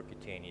terms of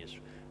percutaneous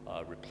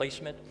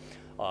replacement.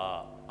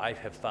 I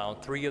have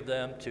found 3 of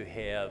them to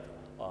have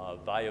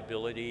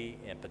viability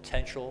and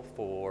potential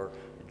for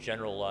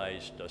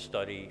generalized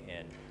study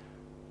and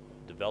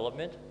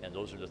development, and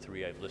those are the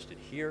 3 I've listed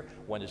here.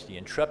 One is the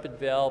Intrepid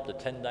valve, the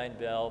Tendyne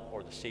valve,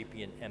 or the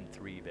Sapien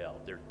M3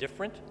 valve. They're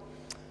different.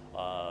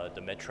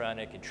 The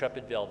Medtronic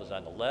Intrepid valve is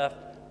on the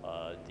left,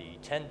 the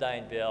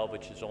Tendyne valve,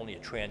 which is only a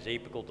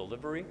transapical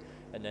delivery,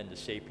 and then the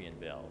Sapien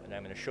valve. And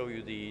I'm going to show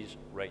you these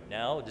right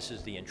now. This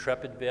is the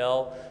Intrepid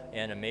valve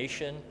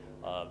animation,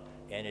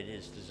 and it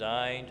is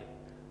designed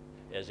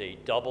as a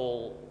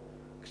double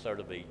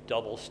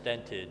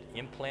stented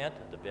implant.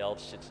 The valve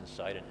sits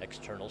inside an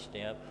external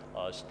stent,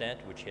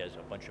 which has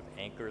a bunch of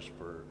anchors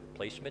for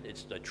placement.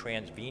 It's the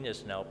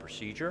transvenous now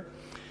procedure.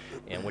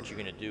 And what you're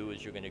going to do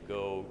is you're going to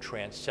go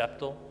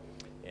transeptal,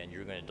 and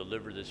you're going to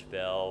deliver this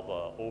valve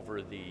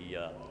over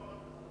the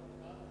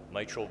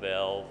mitral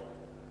valve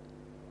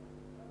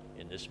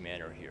in this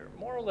manner here.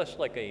 More or less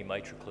like a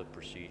Mitraclip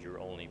procedure,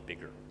 only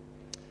bigger.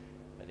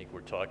 I think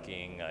we're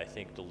talking, I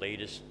think the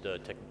latest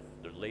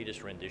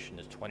rendition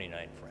is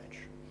 29 French.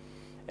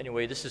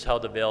 Anyway, this is how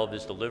the valve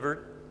is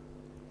delivered.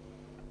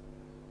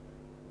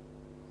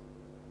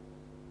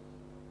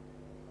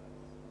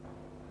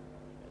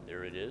 And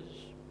there it is.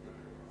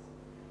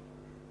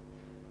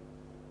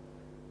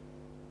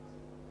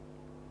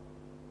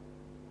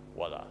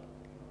 Voila.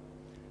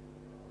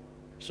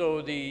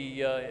 So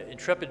the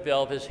Intrepid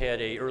valve has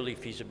had an early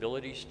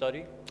feasibility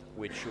study,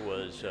 which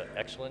was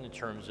excellent in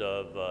terms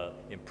of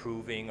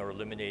improving or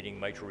eliminating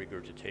mitral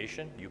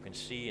regurgitation. You can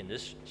see in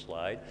this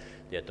slide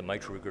that the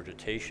mitral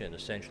regurgitation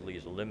essentially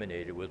is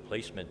eliminated with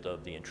placement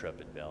of the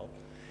Intrepid valve.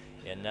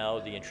 And now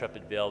the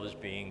Intrepid valve is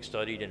being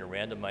studied in a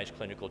randomized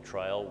clinical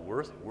trial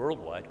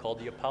worldwide called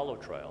the Apollo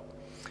trial.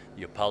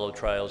 The Apollo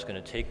trial is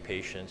going to take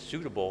patients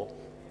suitable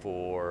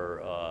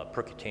for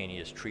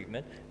percutaneous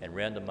treatment and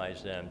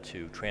randomize them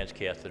to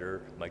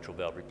transcatheter mitral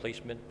valve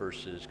replacement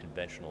versus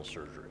conventional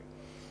surgery.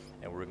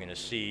 And we're going to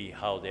see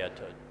how that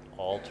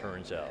all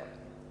turns out.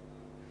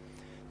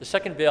 The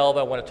second valve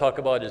I want to talk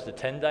about is the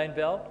Tendyne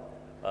valve.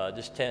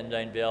 This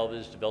Tendyne valve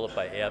is developed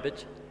by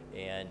Abbott,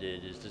 and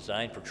it is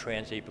designed for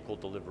transapical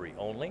delivery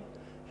only.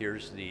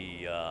 Here's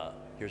the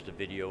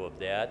video of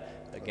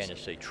that. Again,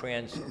 it's a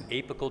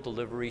transapical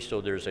delivery,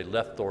 so there's a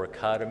left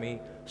thoracotomy,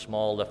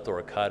 small left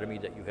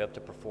thoracotomy that you have to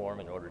perform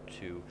in order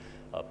to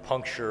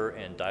puncture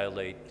and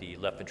dilate the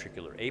left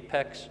ventricular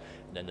apex,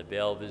 and then the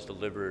valve is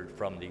delivered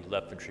from the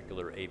left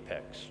ventricular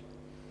apex.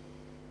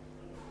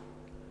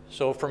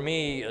 So for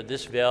me,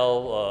 this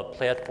valve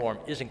platform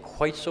isn't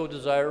quite so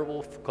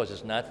desirable because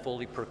it's not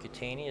fully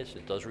percutaneous.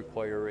 It does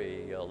require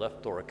a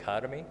left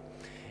thoracotomy.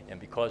 And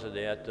because of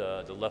that,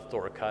 the left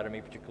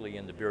thoracotomy, particularly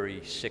in the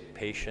very sick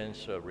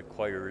patients,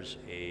 requires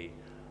a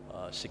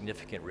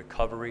significant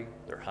recovery.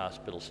 Their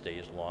hospital stay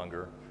is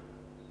longer,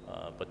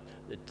 but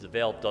the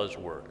valve does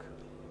work.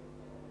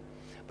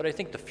 But I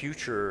think the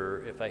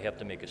future, if I have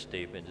to make a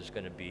statement, is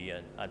going to be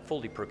on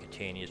fully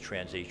percutaneous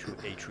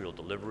transatrial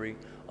delivery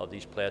of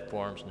these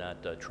platforms,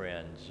 not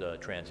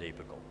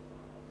transapical.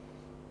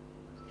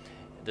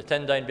 The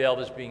Tendyne valve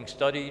is being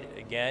studied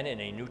again in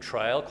a new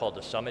trial called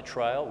the Summit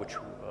trial, which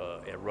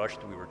at Rush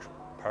we were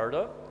part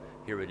of.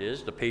 Here it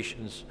is. The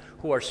patients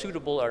who are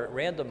suitable are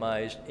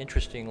randomized,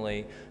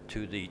 interestingly,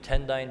 to the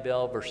Tendyne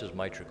valve versus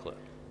Mitraclip.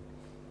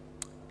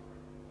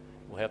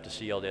 We'll have to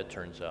see how that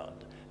turns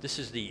out. This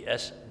is the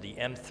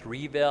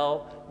M3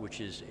 valve,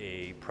 which is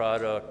a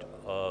product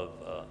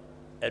of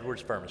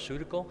Edwards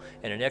Pharmaceutical,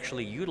 and it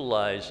actually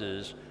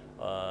utilizes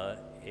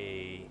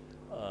the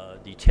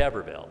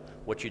TAVR valve.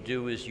 What you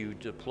do is you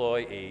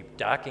deploy a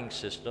docking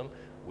system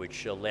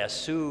which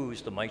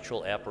lassos the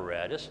mitral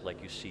apparatus,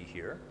 like you see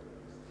here.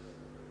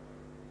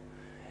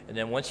 And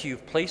then once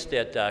you've placed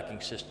that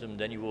docking system,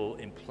 then you will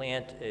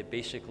implant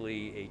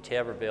basically a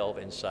TAVR valve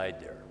inside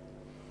there.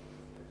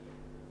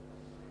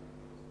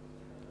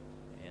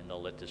 And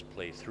I'll let this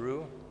play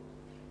through,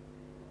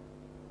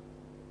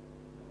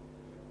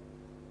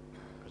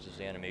 because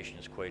this animation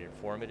is quite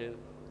informative.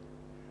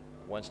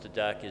 Once the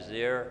dock is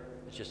there,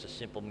 it's just a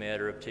simple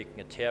matter of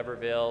taking a TAVR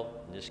valve,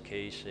 in this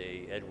case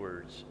a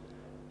Edwards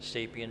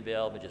Sapien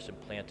valve, and just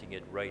implanting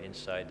it right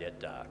inside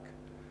that dock.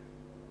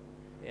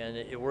 And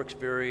it works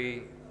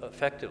very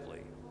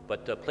effectively,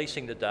 but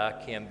placing the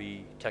dock can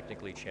be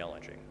technically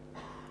challenging,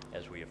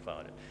 as we have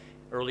found it.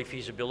 Early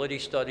feasibility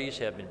studies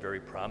have been very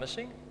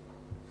promising,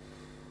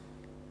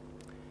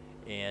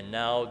 and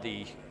now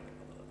the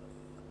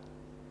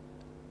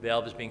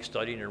valve is being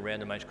studied in a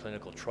randomized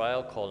clinical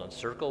trial called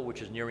ENCIRCLE,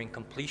 which is nearing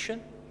completion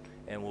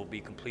and will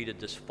be completed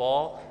this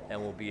fall,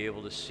 and we'll be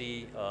able to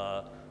see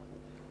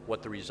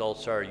what the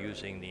results are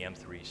using the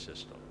M3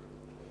 system.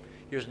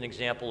 Here's an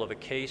example of a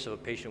case of a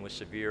patient with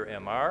severe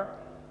MR.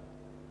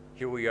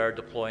 Here we are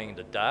deploying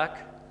the dock,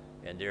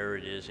 and there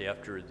it is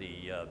after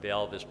the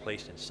valve is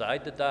placed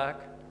inside the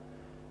dock.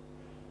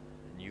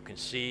 And you can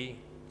see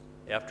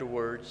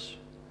afterwards,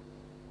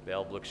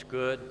 valve looks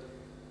good.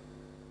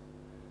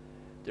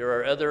 There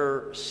are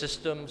other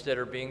systems that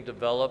are being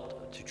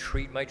developed to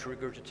treat mitral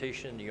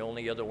regurgitation. The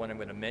only other one I'm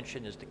going to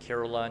mention is the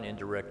Carillon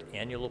indirect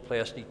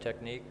annuloplasty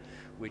technique,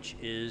 which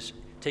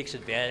takes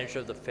advantage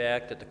of the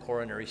fact that the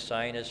coronary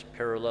sinus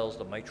parallels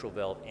the mitral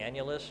valve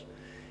annulus.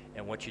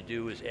 And what you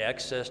do is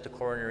access the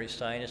coronary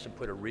sinus and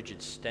put a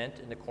rigid stent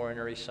in the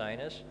coronary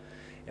sinus.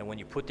 And when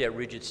you put that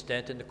rigid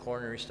stent in the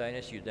coronary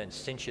sinus, you then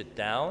cinch it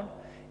down.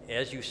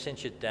 As you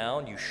cinch it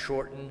down, you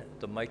shorten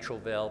the mitral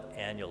valve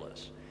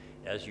annulus.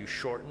 As you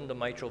shorten the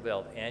mitral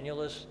valve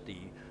annulus, the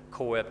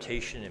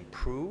coaptation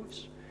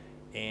improves,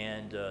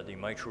 and the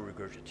mitral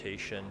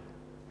regurgitation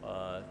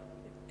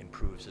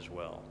improves as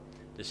well.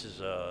 This is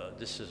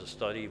a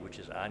study which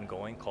is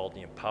ongoing called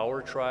the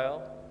Empower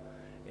trial,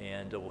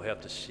 and we'll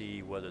have to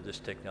see whether this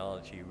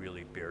technology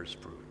really bears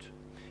fruit.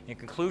 In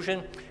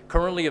conclusion,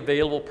 currently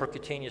available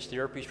percutaneous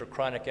therapies for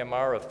chronic MR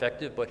are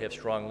effective but have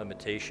strong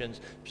limitations,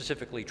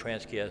 specifically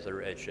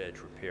transcatheter edge-to-edge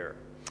repair.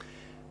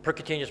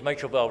 Percutaneous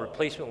mitral valve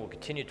replacement will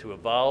continue to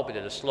evolve, but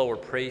at a slower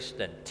pace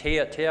than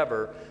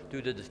TAVR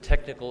due to the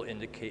technical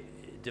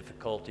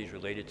difficulties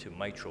related to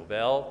mitral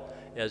valve,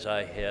 as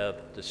I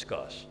have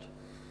discussed.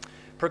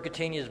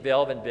 Percutaneous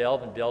valve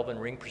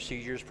and ring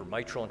procedures for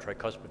mitral and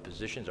tricuspid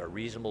positions are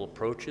reasonable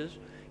approaches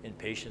in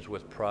patients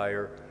with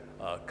prior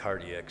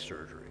cardiac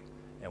surgery.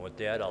 And with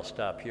that, I'll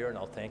stop here, and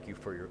I'll thank you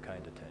for your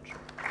kind attention.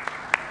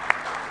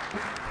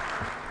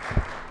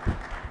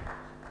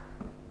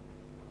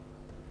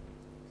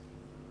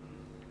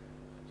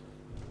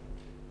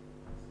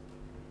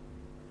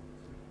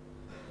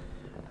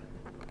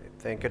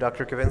 Thank you,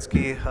 Dr.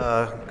 Kavinsky.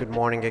 Good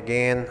morning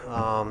again.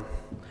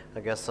 I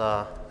guess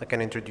I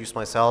can introduce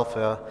myself.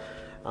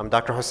 I'm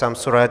Dr. Hussam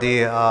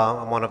Suradi.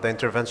 I'm one of the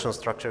interventional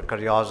structural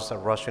cardiologists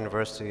at Rush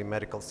University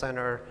Medical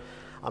Center.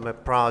 I'm a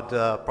proud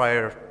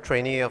prior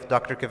trainee of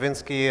Dr.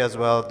 Kavinsky, as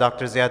well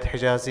Dr. Ziad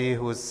Hijazi,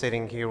 who is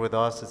sitting here with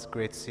us. It's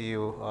great to see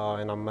you,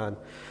 and I'm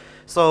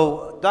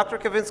So Dr.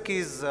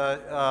 Kavinsky's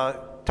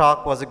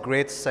talk was a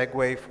great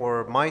segue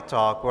for my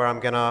talk, where I'm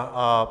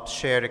gonna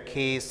share a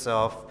case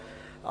of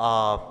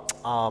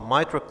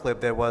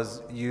Mitraclip that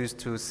was used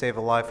to save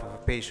a life of a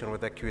patient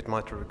with acute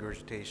mitral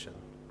regurgitation.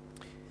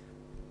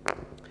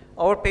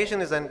 Our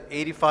patient is an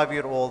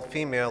 85-year-old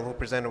female who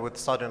presented with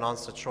sudden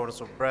onset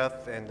shortness of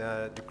breath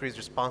and decreased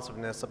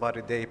responsiveness about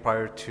a day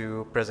prior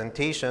to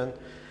presentation.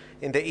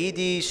 In the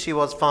ED, she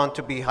was found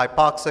to be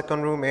hypoxic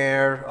on room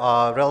air,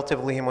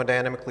 relatively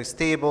hemodynamically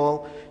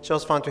stable. She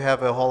was found to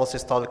have a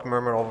holosystolic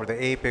murmur over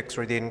the apex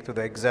radiating to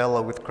the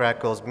axilla with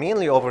crackles,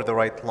 mainly over the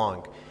right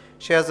lung.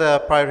 She has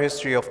a prior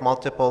history of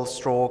multiple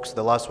strokes.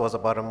 The last was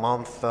about a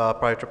month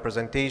prior to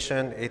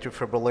presentation, atrial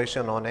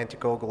fibrillation on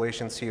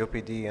anticoagulation,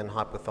 COPD, and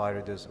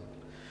hypothyroidism.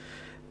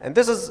 And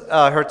this is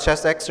her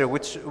chest X-ray,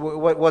 which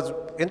what was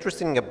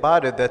interesting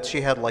about it, that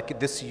she had like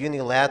this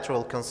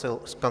unilateral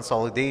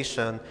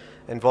consolidation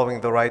involving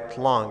the right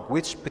lung,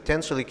 which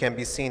potentially can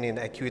be seen in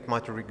acute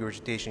mitral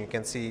regurgitation. You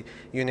can see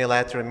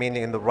unilateral,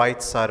 mainly in the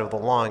right side of the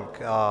lung,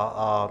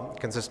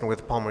 consistent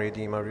with pulmonary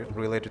edema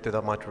related to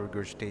the mitral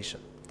regurgitation.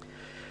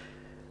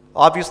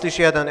 Obviously,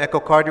 she had an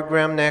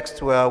echocardiogram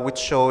next, which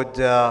showed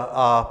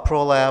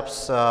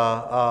prolapse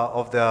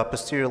of the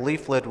posterior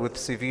leaflet with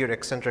severe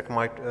eccentric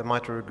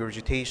mitral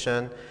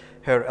regurgitation.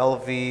 Her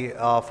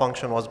LV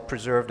function was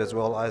preserved, as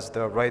well as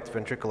the right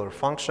ventricular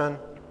function.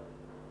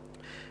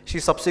 She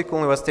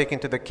subsequently was taken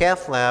to the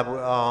cath lab.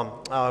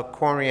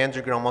 Coronary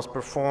angiogram was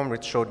performed,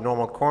 which showed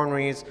normal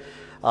coronaries.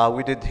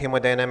 We did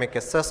hemodynamic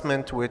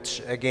assessment,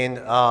 which again,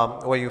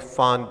 where you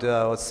found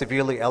was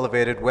severely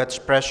elevated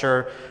wedge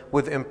pressure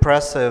with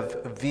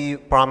impressive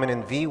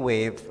prominent V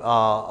wave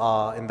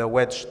in the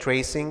wedge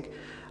tracing,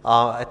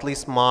 at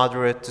least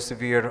moderate to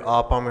severe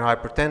pulmonary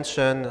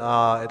hypertension,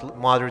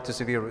 moderate to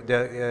severe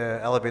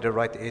elevated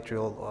right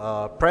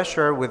atrial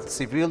pressure with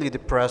severely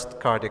depressed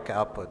cardiac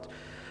output.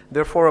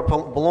 Therefore, a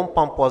balloon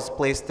pump was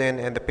placed in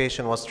and the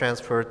patient was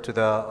transferred to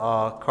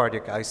the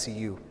cardiac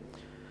ICU.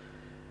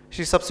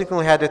 She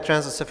subsequently had a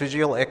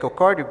transesophageal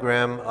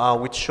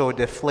echocardiogram, which showed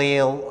a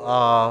flail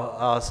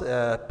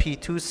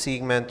P2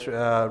 segment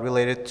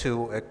related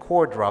to a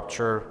cord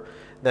rupture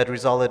that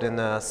resulted in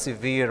a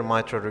severe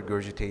mitral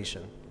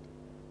regurgitation.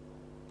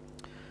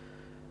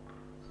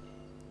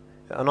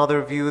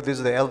 Another view, this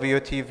is the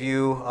LVOT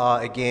view.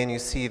 Again, you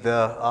see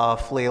the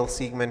flail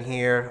segment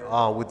here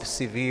with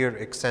severe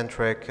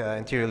eccentric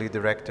anteriorly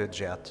directed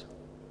jet.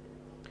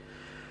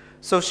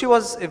 So she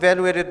was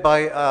evaluated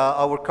by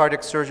our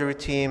cardiac surgery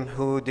team,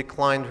 who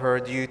declined her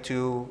due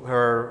to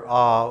her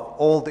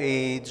old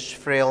age,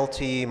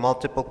 frailty,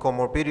 multiple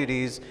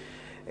comorbidities.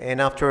 And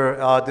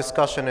after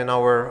discussion in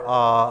our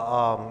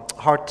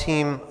heart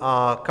team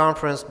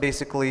conference,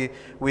 basically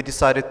we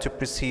decided to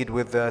proceed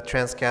with the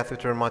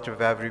transcatheter mitral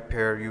valve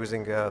repair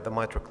using the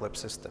Mitraclip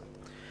system.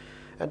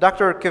 And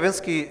Dr.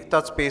 Kavinsky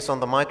touched base on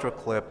the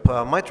Mitraclip.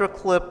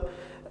 Mitraclip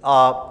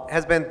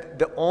has been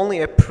the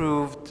only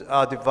approved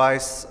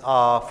device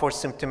for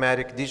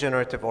symptomatic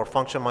degenerative or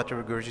functional mitral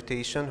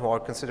regurgitation who are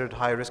considered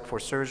high risk for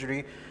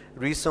surgery.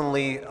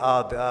 Recently,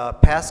 the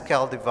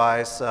Pascal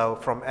device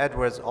from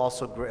Edwards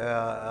also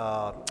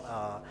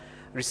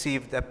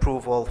received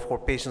approval for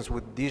patients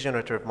with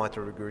degenerative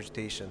mitral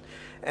regurgitation.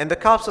 And the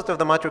concept of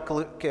the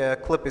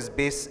Mitraclip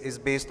is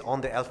based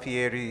on the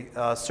Alfieri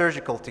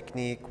surgical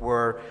technique,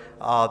 where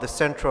the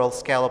central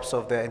scallops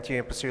of the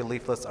anterior and posterior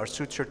leaflets are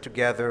sutured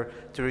together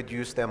to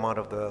reduce the amount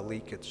of the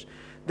leakage.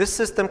 This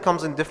system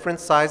comes in different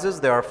sizes.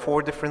 There are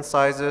 4 different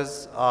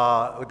sizes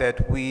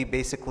that we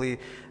basically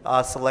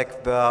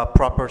select the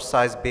proper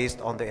size based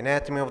on the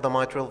anatomy of the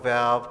mitral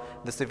valve,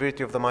 the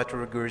severity of the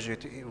mitral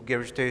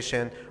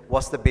regurgitation,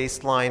 what's the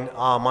baseline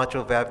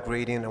mitral valve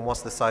gradient, and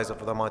what's the size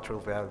of the mitral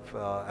valve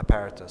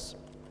apparatus.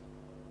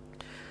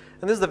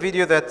 And this is the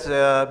video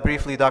that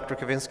briefly Dr.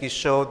 Kavinsky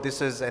showed.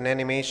 This is an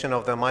animation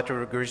of the mitral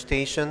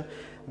regurgitation.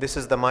 This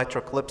is the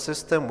Mitraclip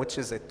system, which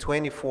is a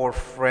 24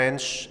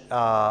 French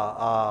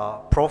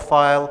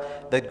profile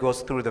that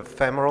goes through the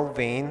femoral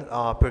vein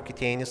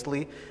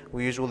percutaneously.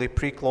 We usually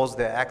pre-close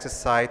the access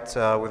site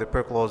with a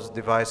perclose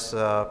device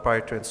prior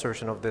to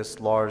insertion of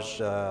this large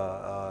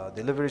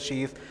delivery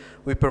sheath.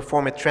 We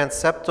perform a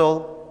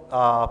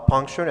transeptal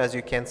puncture, as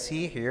you can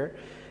see here.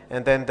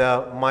 And then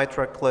the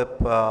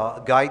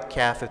Mitraclip guide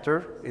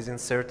catheter is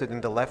inserted in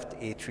the left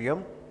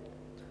atrium.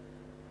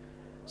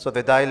 So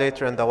the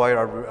dilator and the wire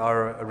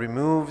are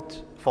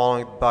removed,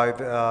 followed by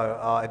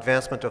the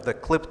advancement of the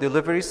clip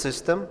delivery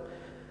system.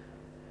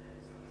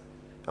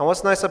 And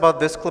what's nice about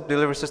this clip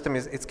delivery system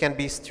is it can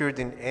be steered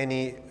in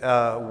any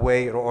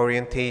way or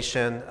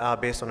orientation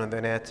based on the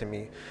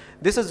anatomy.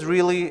 This is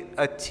really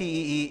a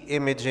TEE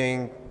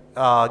imaging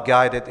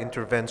guided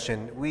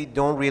intervention. We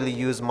don't really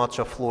use much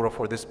of fluoro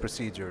for this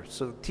procedure.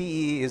 So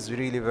TEE is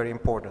really very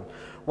important.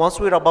 Once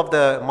we're above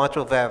the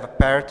mitral valve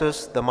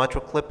apparatus, the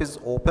Mitraclip is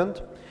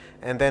opened.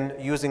 And then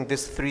using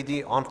this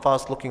 3D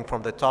en-face looking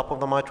from the top of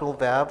the mitral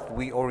valve,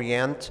 we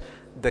orient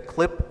the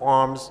clip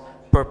arms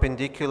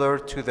perpendicular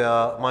to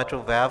the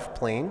mitral valve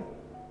plane.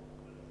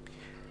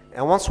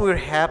 And once we're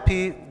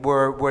happy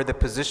where the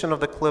position of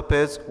the clip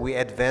is, we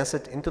advance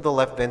it into the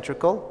left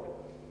ventricle.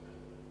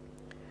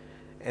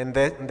 And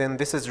then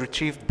this is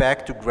retrieved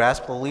back to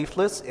grasp the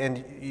leaflets.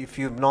 And if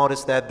you've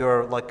noticed that there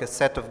are like a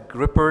set of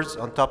grippers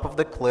on top of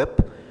the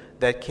clip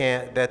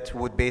that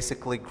would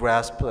basically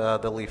grasp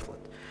the leaflet.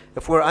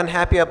 If we're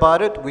unhappy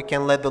about it, we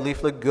can let the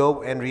leaflet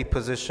go and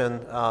reposition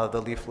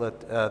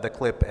the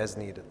clip as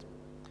needed.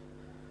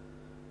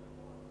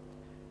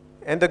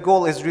 And the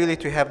goal is really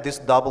to have this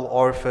double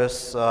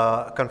orifice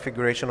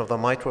configuration of the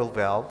mitral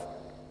valve.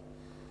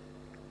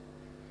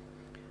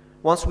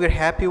 Once we're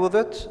happy with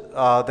it,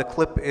 the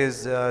clip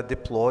is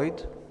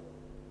deployed.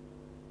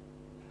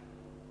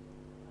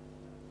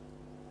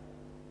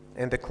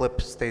 And the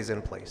clip stays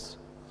in place.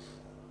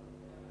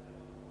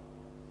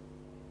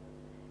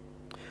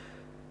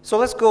 So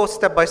let's go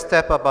step by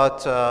step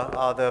about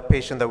the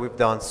patient that we've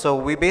done. So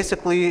we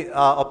basically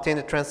obtained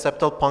a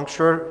transeptal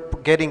puncture.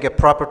 Getting a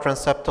proper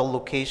transeptal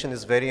location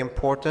is very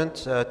important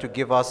to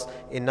give us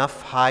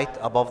enough height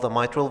above the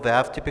mitral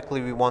valve.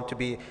 Typically, we want to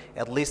be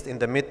at least in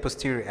the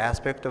mid-posterior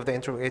aspect of the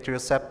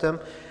intra-atrial septum.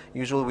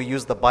 Usually, we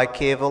use the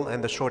bicaval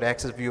and the short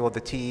axis view of the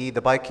TE.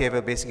 The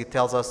bicaval basically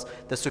tells us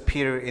the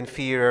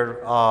superior-inferior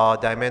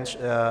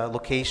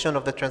location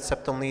of the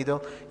transeptal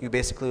needle. You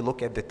basically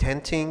look at the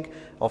tenting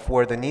of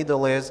where the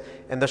needle is,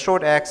 and the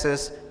short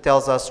axis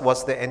tells us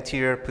what's the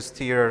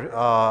anterior-posterior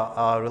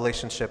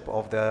relationship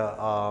of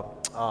the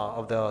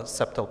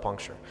septal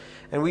puncture.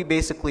 And we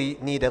basically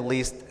need at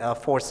least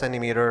 4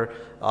 centimeter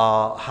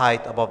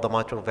height above the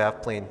mitral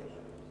valve plane.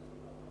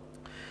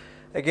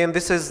 Again,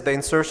 this is the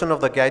insertion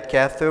of the guide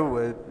catheter.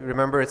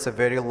 Remember, it's a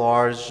very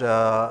large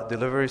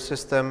delivery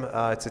system.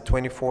 It's a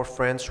 24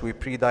 French. We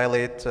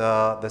pre-dilate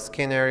the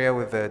skin area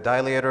with the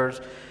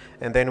dilators,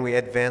 and then we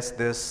advance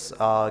this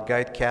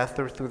guide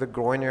catheter through the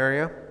groin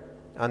area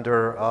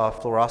under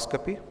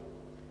fluoroscopy.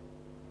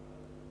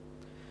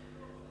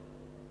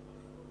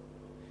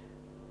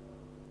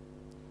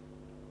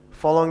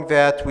 Following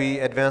that, we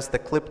advance the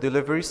clip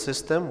delivery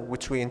system,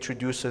 which we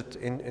introduce it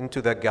into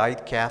the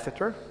guide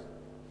catheter.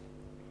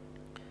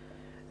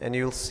 And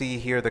you'll see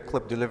here the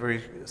clip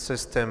delivery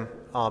system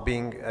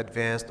being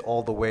advanced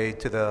all the way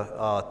to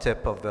the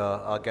tip of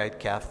the guide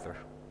catheter.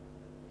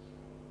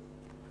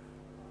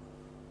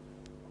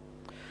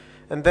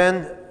 And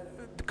then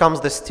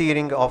comes the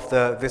steering of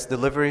this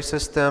delivery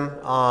system.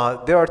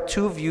 There are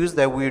 2 views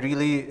that we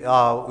really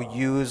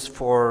use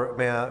for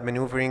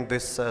maneuvering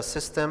this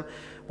system.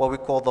 What we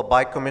call the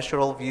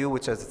bicommissural view,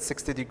 which is at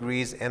 60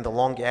 degrees, and the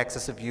long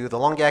axis view. The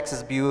long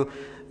axis view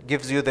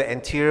gives you the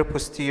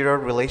anterior-posterior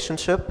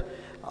relationship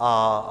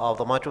of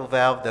the mitral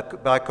valve. The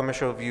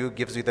bicommissural view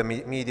gives you the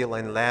medial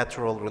and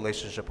lateral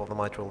relationship of the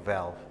mitral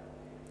valve.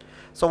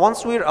 So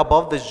once we're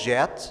above the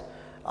jet,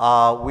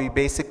 we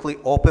basically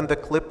open the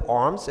clip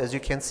arms, as you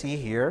can see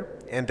here,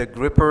 and the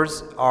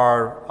grippers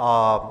are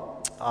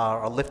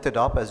lifted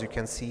up, as you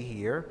can see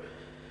here.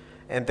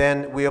 And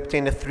then we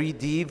obtain a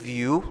 3D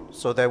view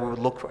so that we would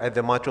look at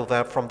the mitral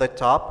valve from the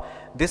top.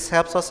 This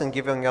helps us in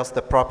giving us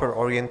the proper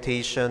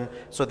orientation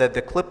so that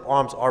the clip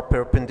arms are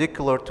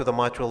perpendicular to the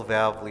mitral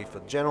valve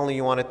leaflet. Generally,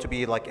 you want it to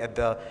be like at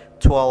the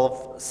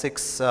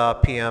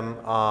 12:06 p.m.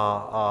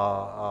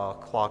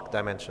 Clock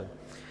dimension.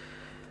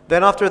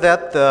 Then after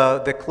that,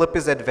 the clip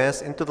is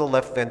advanced into the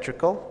left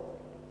ventricle.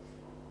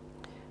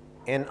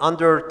 And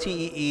under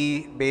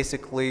TEE,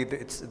 basically,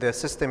 the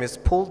system is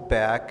pulled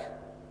back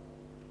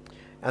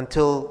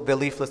until the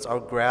leaflets are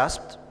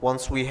grasped.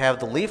 Once we have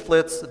the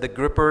leaflets, the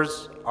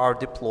grippers are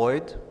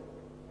deployed.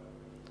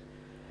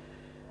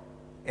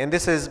 And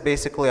this is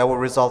basically our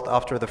result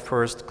after the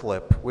first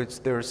clip, which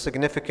there's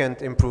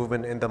significant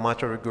improvement in the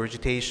mitral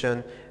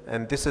regurgitation.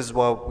 And this is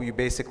what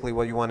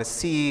you want to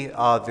see,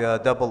 the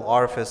double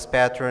orifice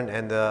pattern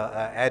and the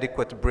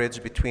adequate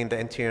bridge between the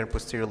anterior and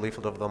posterior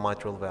leaflet of the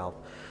mitral valve.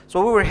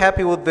 So we were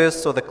happy with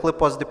this, so the clip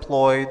was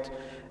deployed,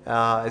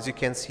 as you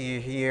can see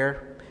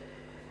here.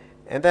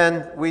 And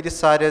then we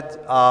decided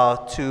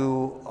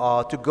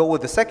to go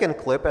with the second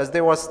clip, as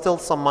there was still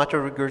some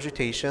mitral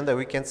regurgitation that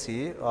we can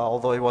see,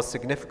 although it was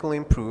significantly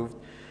improved.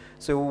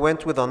 So we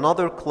went with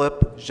another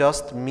clip,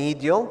 just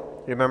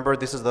medial. Remember,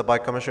 this is the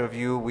bicommissural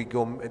view.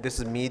 This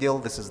is medial,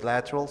 this is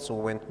lateral, so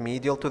we went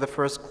medial to the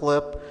first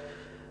clip.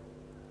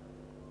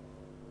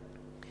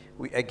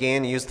 We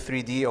again used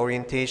 3D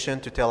orientation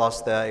to tell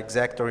us the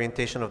exact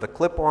orientation of the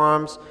clip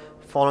arms.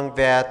 Following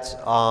that,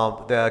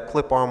 the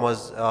clip arm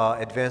was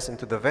advanced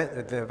into the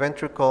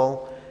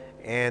ventricle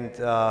and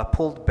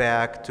pulled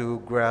back to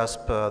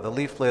grasp the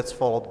leaflets,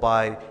 followed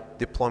by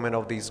deployment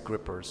of these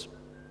grippers.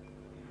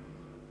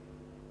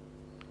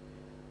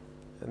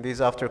 And these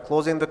after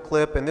closing the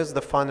clip, and this is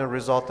the final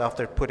result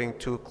after putting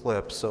 2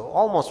 clips. So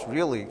almost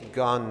really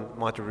gone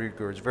mitral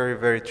regurg, very,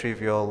 very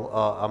trivial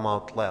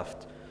amount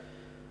left.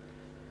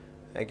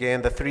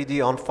 Again, the 3D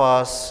en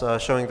face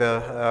showing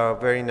the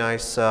very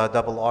nice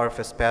double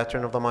orifice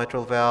pattern of the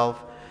mitral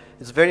valve.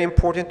 It's very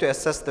important to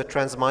assess the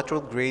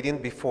transmitral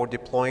gradient before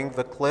deploying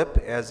the clip.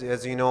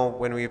 As you know,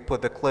 when we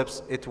put the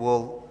clips, it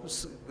will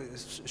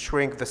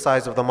shrink the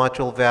size of the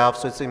mitral valve.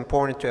 So it's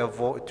important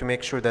to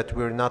make sure that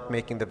we're not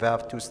making the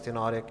valve too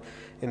stenotic.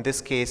 In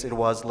this case, it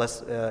was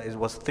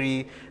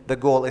 3. The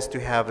goal is to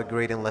have a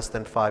gradient less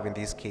than 5 in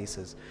these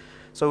cases.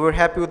 So we're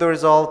happy with the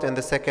result, and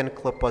the second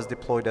clip was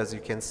deployed, as you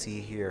can see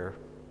here.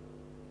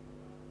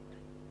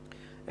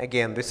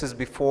 Again, this is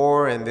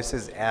before and this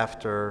is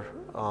after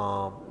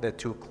the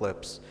 2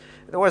 clips.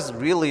 There was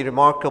really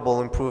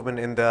remarkable improvement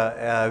in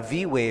the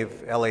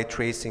V-wave LA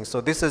tracing.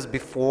 So this is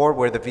before,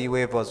 where the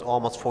V-wave was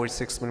almost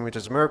 46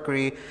 millimeters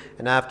mercury,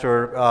 and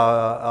after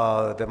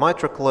the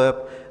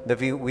Mitraclip, the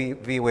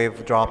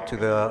V-wave dropped to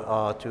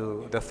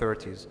the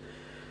 30s.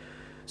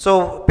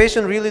 So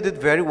patient really did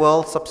very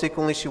well.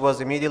 Subsequently, she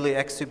was immediately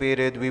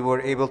extubated. We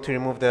were able to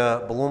remove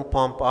the balloon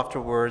pump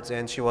afterwards,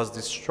 and she was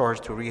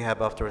discharged to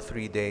rehab after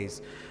 3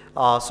 days.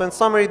 So in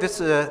summary,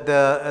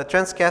 the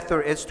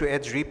transcatheter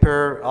edge-to-edge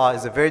repair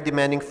is a very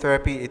demanding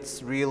therapy.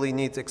 It really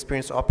needs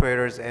experienced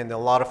operators and a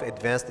lot of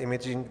advanced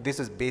imaging.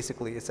 This is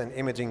basically, it's an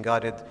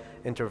imaging-guided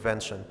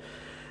intervention.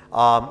 The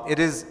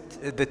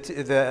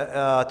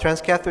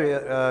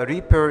transcatheter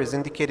repair is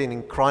indicated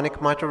in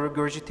chronic mitral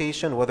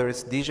regurgitation, whether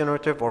it's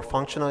degenerative or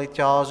functional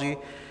etiology.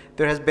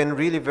 There has been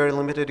really very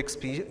limited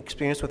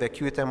experience with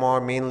acute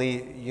MR,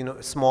 mainly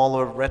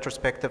smaller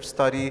retrospective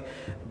study,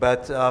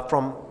 but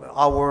from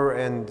our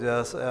and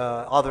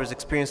others'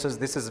 experiences,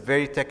 this is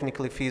very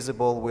technically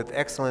feasible with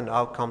excellent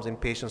outcomes in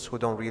patients who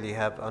don't really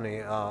have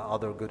any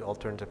other good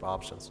alternative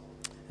options.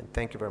 And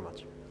thank you very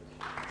much.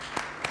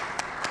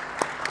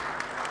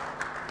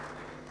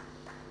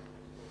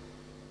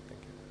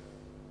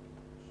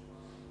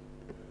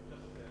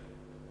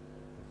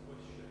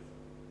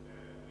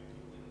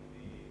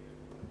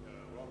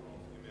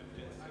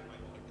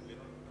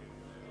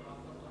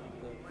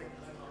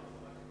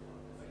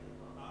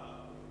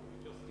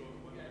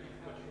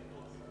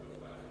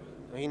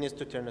 He needs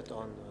to turn it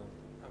on.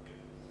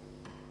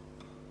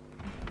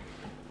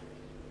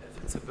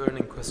 If it's a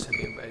burning question,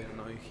 I don't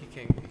know. He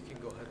can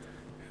go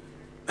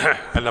ahead.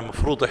 هلا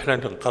المفروض احنا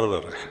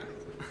نقرر.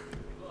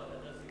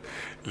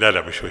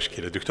 لا مش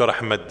مشكلة. دكتور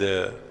أحمد,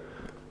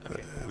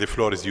 the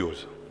floor is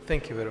yours.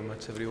 Thank you very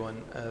much,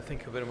 everyone.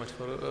 Thank you very much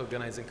for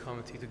organizing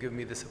committee to give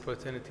me this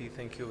opportunity.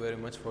 Thank you very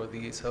much for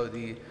the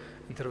Saudi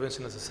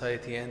Interventional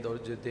Society and our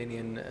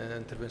Jordanian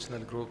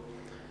Interventional Group.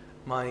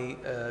 My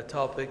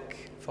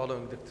topic,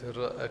 following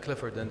Dr.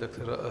 Clifford and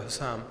Dr.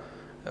 Hussam,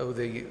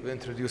 they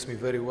introduced me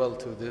very well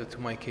to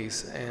my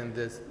case, and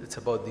it's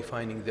about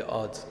defining the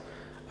odds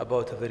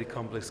about a very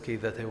complex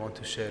case that I want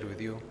to share with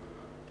you.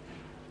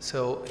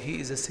 So he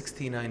is a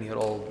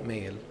 69-year-old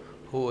male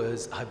who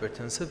is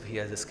hypertensive. He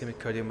has ischemic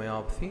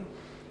cardiomyopathy.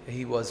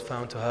 He was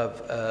found to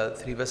have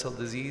 3-vessel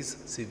disease,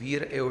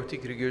 severe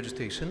aortic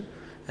regurgitation,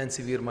 and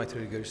severe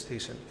mitral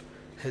regurgitation.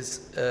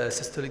 His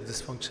systolic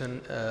dysfunction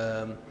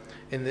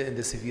in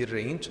the severe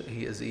range,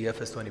 he is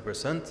EFS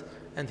 20%,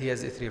 and he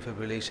has atrial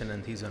fibrillation,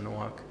 and he's on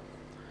NOAC.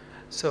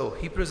 So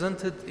he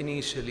presented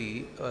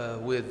initially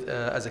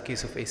as a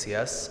case of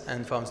ACS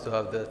and found to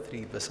have the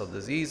 3-vessel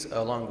disease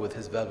along with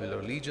his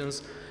valvular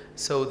lesions.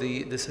 So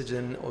the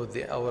decision of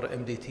our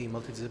MDT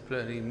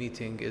multidisciplinary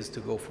meeting is to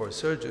go for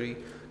surgery,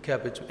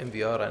 CABG,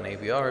 MVR, and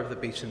AVR if the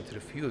patient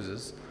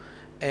refuses.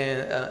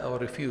 Or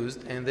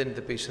refused, and then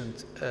the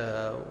patient,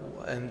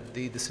 and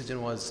the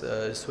decision was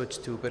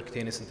switched to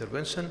percutaneous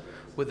intervention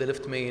with the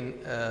left main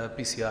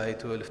PCI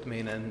to a left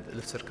main and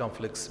left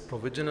circumflex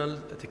provisional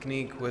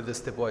technique with the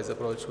stepwise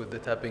approach with the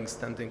tapping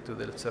stenting to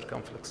the left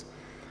circumflex.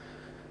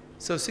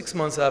 So 6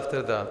 months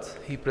after that,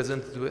 he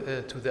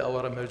presented to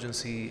our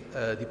emergency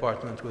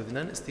department with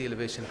non-ST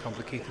elevation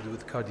complicated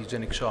with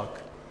cardiogenic shock.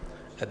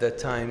 At that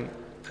time,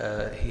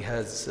 he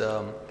has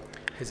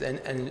his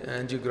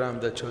angiogram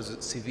that shows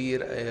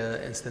severe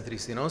instant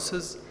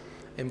restenosis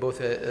in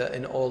both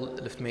in all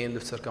left main,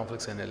 left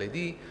circumflex, and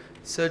LAD.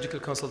 Surgical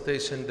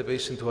consultation, the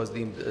patient was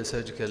deemed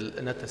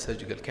not a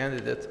surgical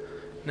candidate.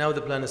 Now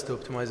the plan is to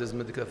optimize his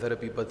medical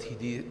therapy, but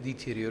he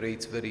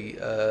deteriorates very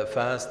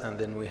fast, and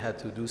then we had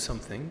to do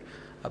something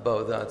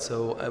about that.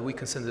 So we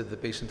considered the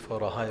patient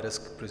for a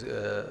high-risk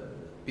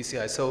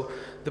PCI. So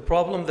the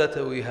problem that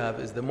we have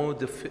is the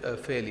mode of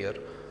failure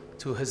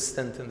to his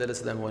stent in the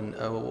less than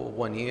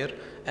 1 year,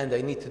 and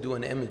I need to do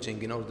an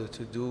imaging in order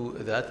to do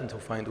that and to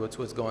find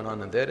what's going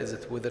on in there. Is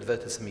it whether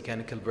that is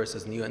mechanical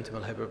versus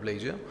neo-intimal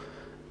hyperplasia?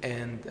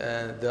 And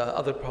the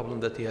other problem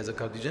that he has a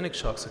cardiogenic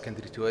shock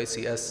secondary to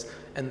ACS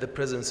and the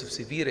presence of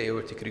severe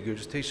aortic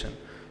regurgitation.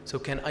 So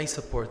can I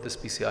support this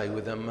PCI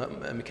with a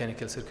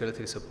mechanical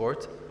circulatory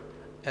support?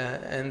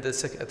 And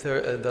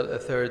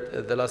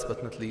the last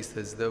but not least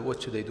is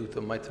what should I do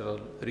to mitral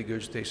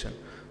regurgitation?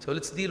 So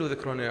let's deal with the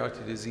coronary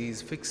artery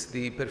disease, fix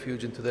the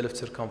perfusion to the left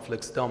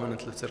circumflex,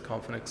 dominant left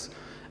circumflex,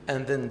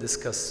 and then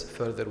discuss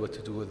further what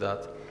to do with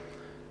that.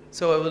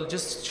 So I will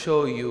just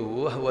show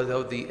you how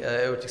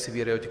the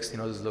severe aortic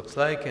stenosis looks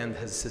like, and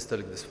his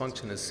systolic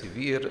dysfunction is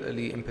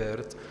severely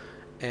impaired.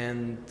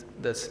 And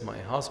that's my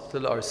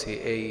hospital.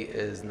 RCA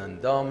is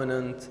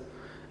non-dominant.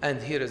 And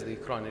here is the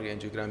coronary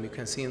angiogram. You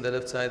can see in the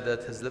left side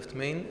that his left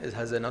main, it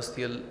has an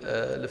ostial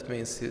left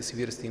main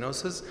severe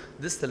stenosis,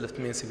 distal left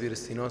main severe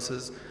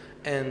stenosis,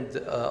 and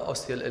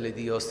ostial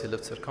LAD, ostial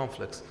left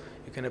circumflex.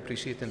 You can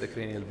appreciate in the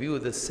cranial view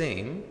the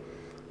same.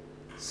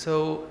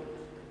 So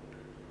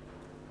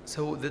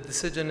the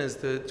decision is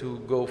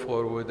to go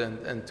forward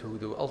and to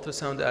do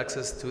ultrasound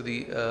access to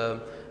the,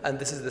 and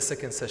this is the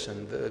second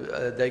session.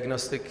 The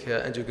diagnostic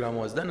angiogram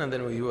was done, and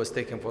then he was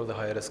taken for the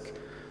high risk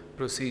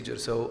procedure.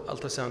 So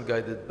ultrasound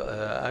guided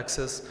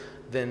access,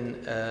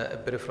 then a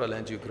peripheral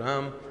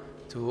angiogram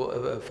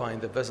to find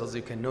the vessels.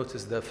 You can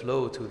notice the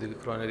flow to the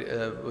coronary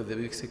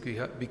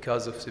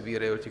because of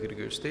severe aortic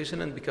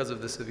regurgitation and because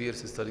of the severe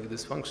systolic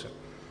dysfunction.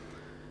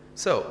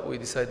 So we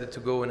decided to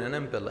go in an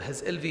Impella.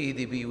 His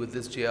LVEDB with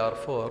this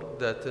JR4,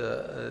 that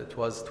it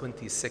was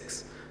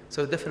 26.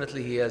 So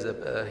definitely he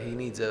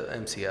needs a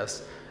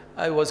MCS.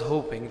 I was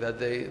hoping that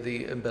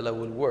the Impella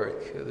will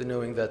work,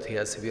 knowing that he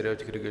has severe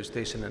aortic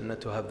regurgitation and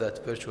not to have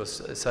that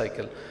virtuous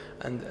cycle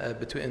and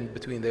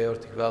between the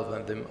aortic valve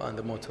and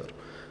the motor.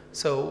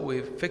 So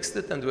we fixed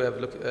it, and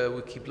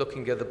we keep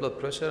looking at the blood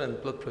pressure,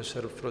 and blood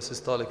pressure for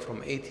systolic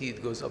from 80,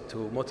 it goes up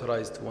to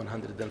motorized to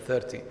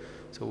 130.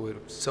 So we're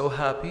so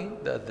happy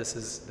that this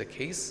is the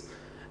case.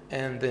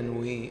 And then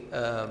we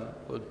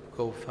will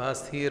go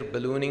fast here,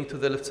 ballooning to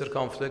the left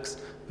circumflex,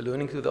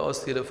 ballooning to the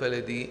ostial of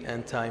LAD,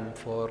 and time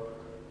for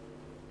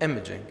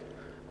imaging.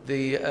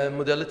 The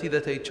modality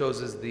that I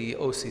chose is the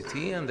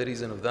OCT, and the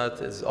reason of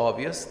that is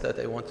obvious, that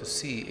I want to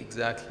see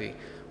exactly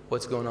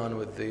what's going on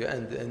with the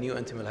new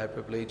intimal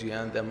hyperplasia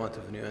and the amount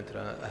of new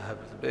intimal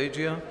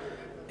hyperplasia.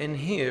 In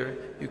here,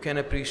 you can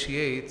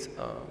appreciate,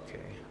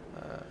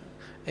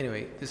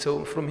 anyway,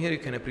 so from here you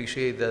can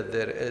appreciate that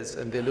there is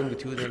the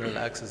longitudinal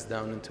axis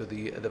down into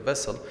the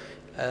vessel.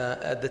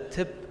 At the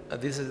tip,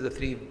 this is the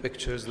three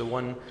pictures. The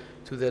one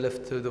to the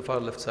left, to the far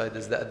left side,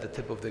 is at the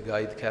tip of the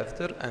guide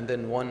catheter, and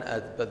then one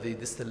at the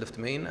distal left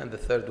main, and the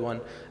third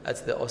one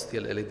at the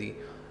ostial LAD.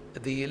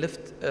 The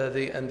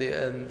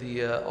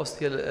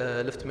ostial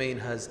left main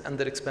has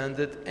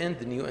underexpanded and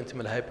the new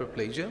intimal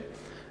hyperplasia.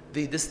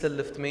 The distal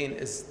left main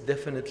is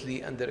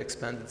definitely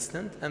underexpanded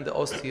stent, and the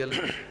ostial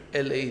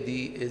LAD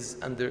is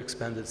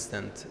underexpanded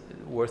stent.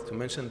 Worth to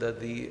mention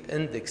that the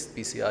indexed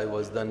PCI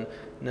was done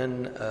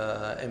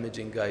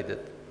non-imaging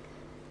guided.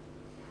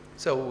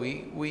 So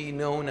we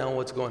know now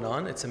what's going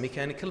on. It's a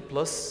mechanical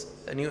plus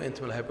a new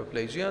intimal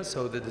hyperplasia.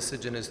 So the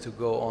decision is to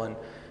go on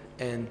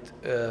and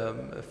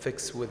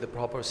fix with the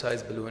proper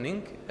size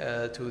ballooning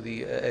to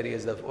the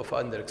areas of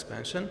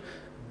underexpansion.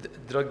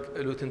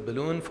 Drug-eluting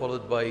balloon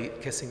followed by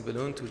kissing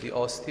balloon to the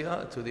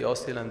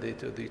ostial and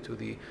to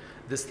the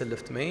distal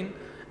left main,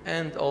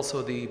 and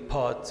also the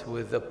pot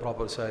with the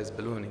proper size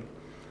ballooning.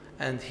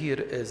 And here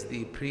is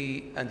the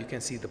and you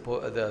can see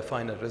the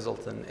final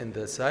result in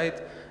the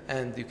side,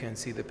 and you can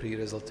see the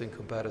pre-result in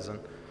comparison.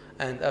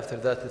 And after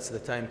that, it's the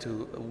time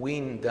to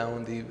wean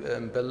down the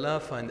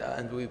Impella,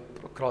 and we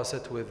cross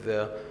it with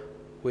the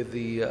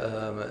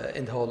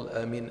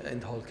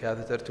end-hole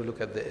catheter to look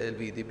at the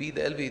LVEDB.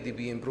 The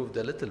LVEDB improved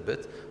a little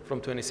bit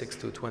from 26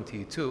 to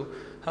 22.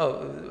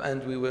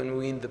 And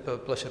when the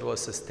pressure was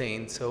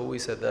sustained, so we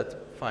said that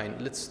fine,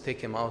 let's take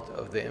him out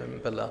of the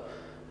Impella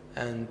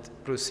and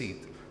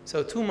proceed.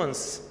 So 2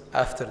 months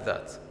after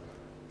that,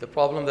 the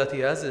problem that he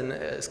has in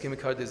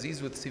ischemic heart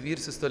disease with severe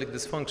systolic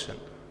dysfunction,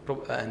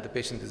 and the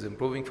patient is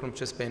improving from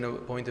chest pain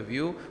point of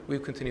view, we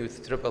continue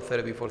with triple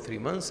therapy for 3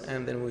 months,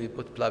 and then we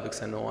put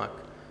Plavix and NOAC,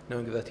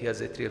 knowing that he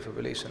has atrial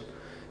fibrillation.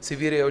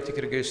 Severe aortic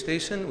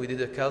regurgitation, we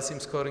did a calcium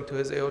scoring to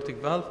his aortic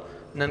valve,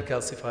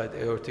 non-calcified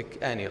aortic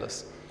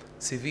annulus.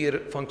 Severe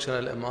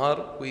functional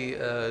MR, we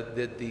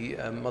did the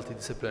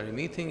multidisciplinary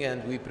meeting,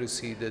 and we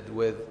proceeded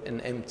with an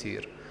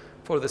MTIR.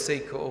 For the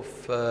sake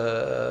of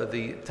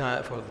the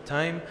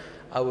time,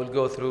 I will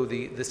go through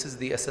this is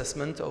the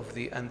assessment of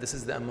and this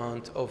is the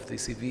amount of the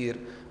severe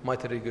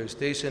mitral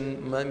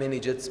regurgitation, many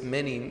jets,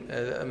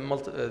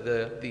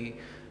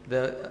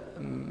 the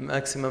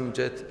maximum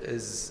jet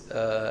is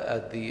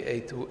at the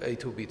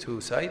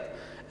A2B2 site,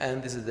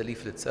 and this is the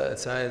leaflet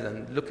size.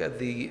 And look at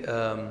the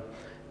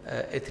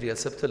atrial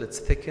septal, it's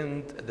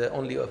thickened. The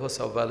only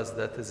fossa ovalis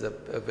that is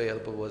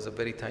available was a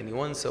very tiny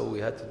one, so we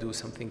had to do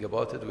something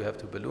about it. We have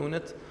to balloon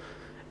it.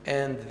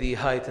 And the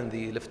height in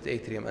the left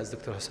atrium, as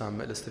Dr.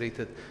 Hussam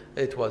illustrated,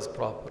 it was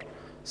proper.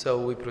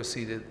 So we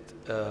proceeded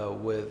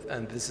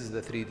and this is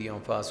the 3D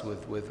en face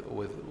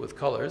with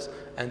colors,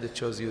 and it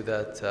shows you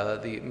that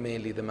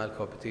mainly the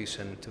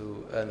malcoaptation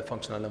and the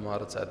functional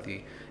MR, it's at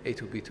the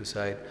A2B2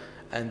 side,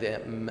 and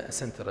the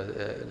center,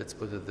 let's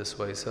put it this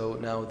way. So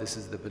now this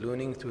is the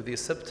ballooning to the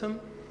septum,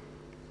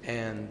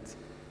 and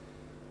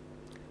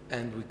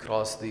we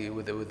cross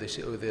with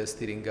the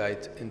steering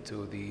guide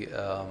into the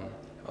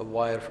a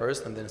wire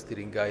first, and then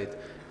steering guide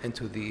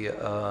into the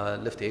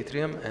left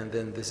atrium, and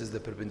then this is the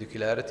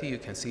perpendicularity. You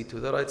can see to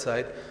the right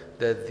side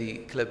that the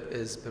clip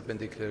is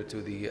perpendicular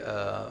to the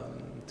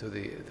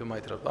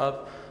mitral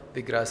valve.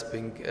 The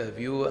grasping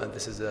view, and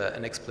this is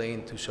an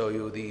explain to show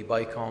you the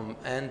bicom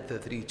and the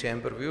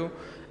 3-chamber view,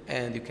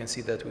 And you can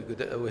see that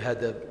we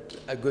had a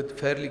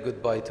fairly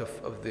good bite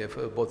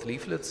of both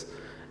leaflets,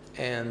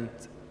 and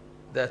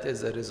that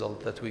is a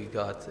result that we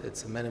got.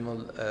 It's a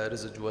minimal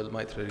residual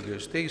mitral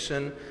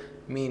regurgitation.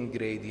 Mean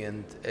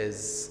gradient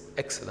is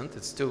excellent.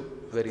 It's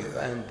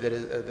and there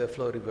is, the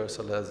flow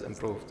reversal has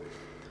improved.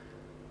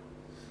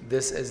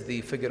 This is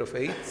the figure of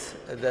 8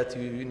 that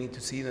you need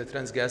to see in the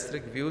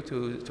transgastric view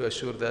to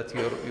assure that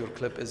your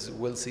clip is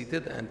well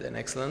seated and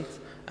excellent,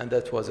 and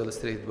that was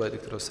illustrated by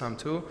Dr. Hussam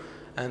too,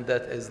 and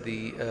that is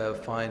the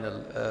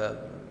final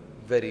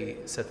very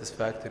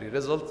satisfactory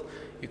result.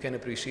 You can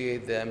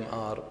appreciate the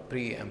MR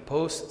pre and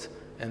post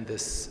in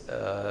this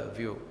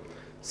view.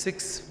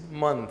 6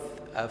 months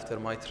after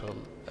mitral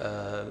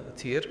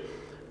tear,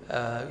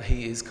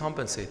 he is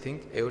compensating.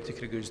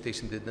 Aortic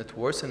regurgitation did not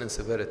worsen in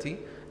severity.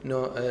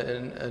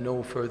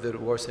 No further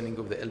worsening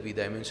of the LV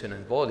dimension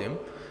and volume.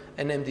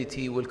 And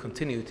MDT will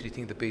continue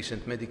treating the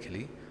patient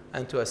medically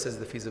and to assess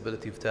the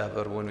feasibility of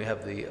TAVR when we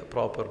have the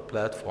proper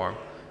platform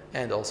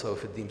and also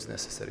if it deems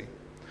necessary.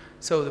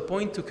 So the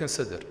point to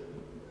consider,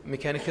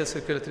 mechanical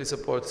circulatory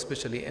support,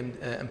 especially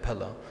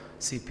Impella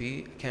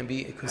CP, can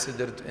be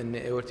considered in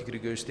aortic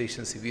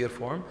regurgitation severe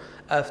form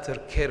after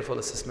careful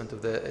assessment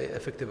of the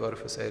effective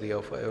orifice area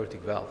of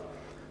aortic valve.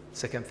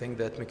 Second thing,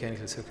 that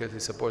mechanical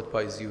circulatory support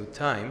buys you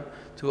time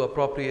to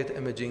appropriate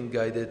imaging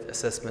guided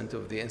assessment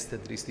of the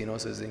instant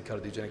restenosis in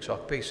cardiogenic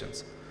shock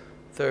patients.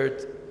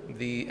 Third,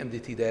 the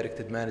MDT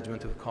directed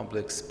management of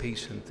complex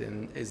patient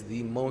is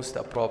the most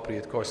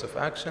appropriate course of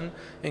action,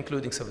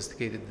 including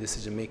sophisticated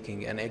decision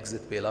making and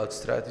exit bailout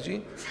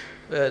strategy.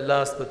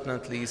 Last but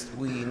not least,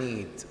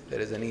 there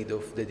is a need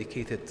of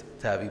dedicated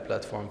TAVI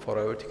platform for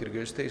aortic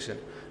regurgitation.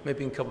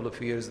 Maybe in a couple of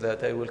years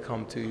that I will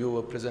come to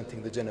you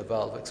presenting the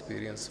JenaValve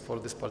experience for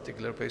this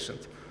particular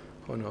patient.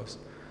 Who knows?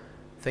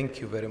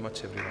 Thank you very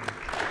much, everyone.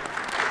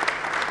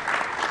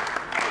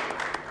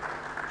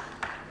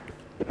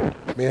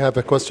 May I have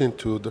a question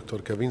to Dr.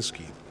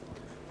 Kavinsky?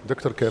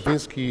 Dr.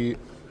 Kavinsky,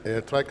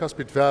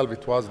 tricuspid valve,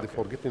 it was the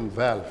forgotten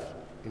valve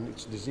in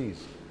its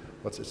disease,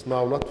 but it's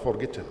now not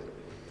forgotten.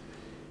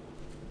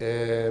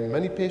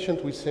 Many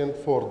patients we send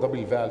for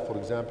double valve, for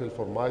example,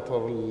 for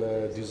mitral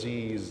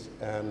disease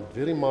and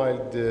very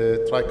mild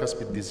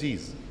tricuspid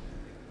disease.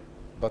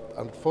 But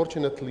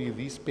unfortunately,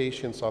 these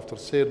patients after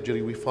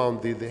surgery, we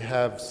found they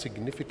have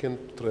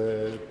significant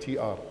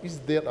TR. Is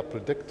there a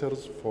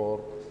predictors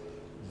for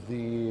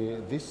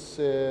this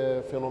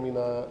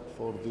phenomena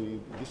for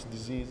this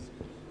disease?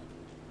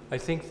 I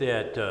think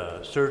that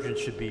surgeons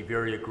should be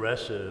very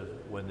aggressive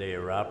when they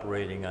are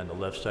operating on the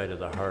left side of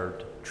the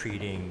heart,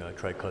 treating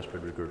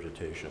tricuspid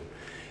regurgitation.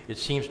 It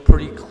seems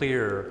pretty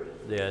clear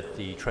that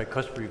the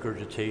tricuspid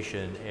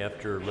regurgitation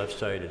after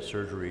left-sided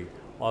surgery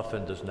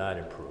often does not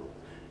improve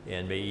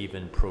and may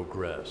even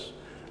progress.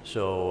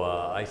 So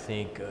I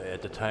think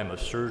at the time of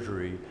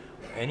surgery,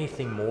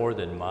 anything more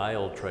than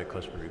mild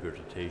tricuspid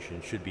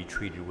regurgitation should be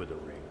treated with a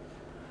ring.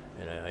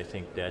 And I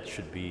think that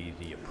should be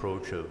the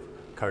approach of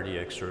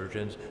cardiac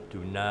surgeons. Do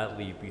not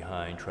leave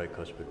behind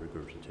tricuspid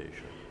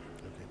regurgitation.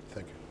 Okay,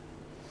 thank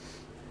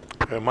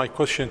you. My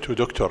question to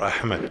Dr.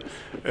 Ahmed,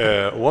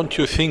 won't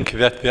you think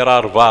that there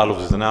are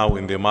valves now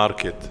in the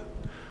market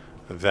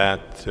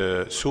that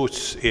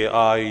suits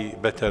AI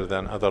better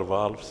than other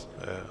valves?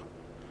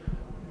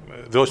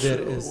 Those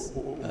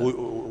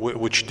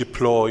which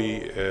deploy,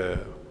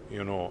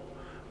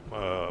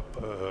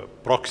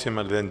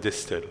 proximal than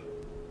distal.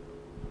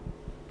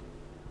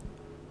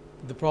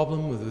 The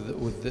problem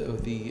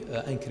with the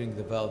anchoring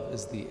the valve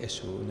is the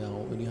issue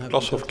now. When you have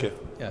loss of care.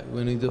 Yeah,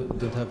 when you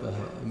don't have a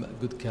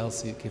good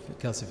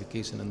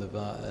calcification in the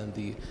valve and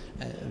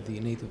the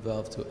native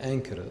valve to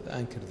anchor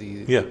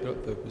the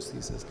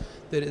prosthesis,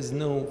 there is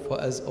no,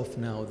 as of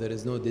now, there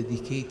is no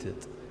dedicated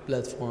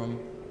platform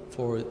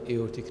for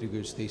aortic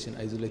regurgitation,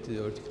 isolated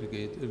aortic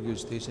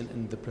regurgitation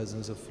in the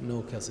presence of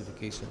no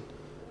calcification.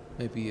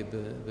 Maybe if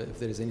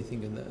there is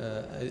anything in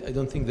the, I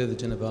don't think that the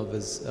JenaValve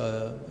is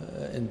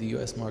in the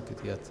US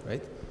market yet,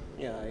 right?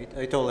 Yeah,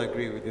 I totally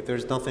agree with you.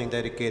 There's nothing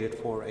dedicated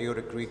for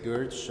aortic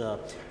regurg.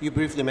 You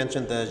briefly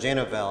mentioned the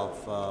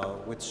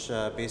JenaValve, which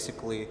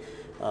basically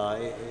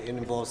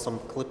involves some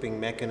clipping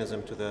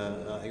mechanism to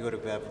the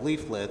aortic valve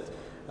leaflet.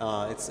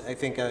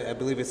 I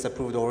believe it's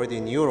approved already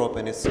in Europe,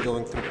 and it's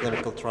going through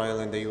clinical trial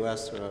in the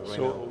US right now.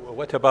 So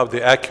what about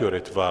the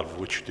accurate valve,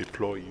 which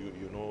deploy,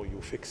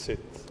 you fix it,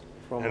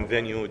 and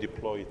then you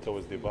deploy it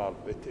towards the valve?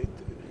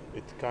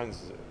 It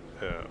kinds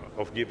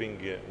of giving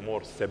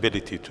more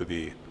stability to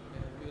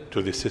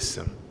the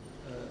system.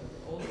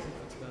 All the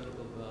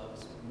expandable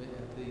valves,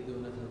 they do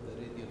not have the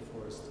radial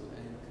force to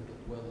anchor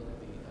well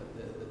at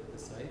the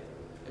site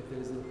if there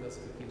is no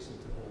classification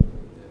to hold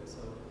them there.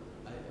 So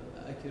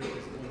accurate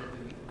is one of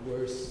the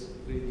worst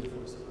radial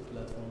force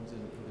platforms in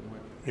the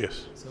market.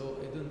 Yes. So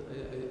I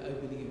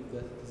believe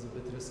that it is a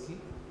bit risky,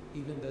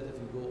 even that if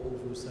you go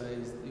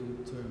oversized, it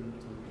would turn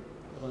to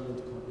run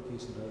into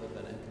complication rather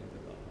than anchoring the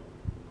valve.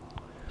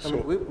 I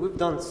mean, we've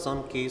done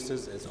some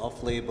cases as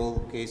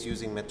off-label case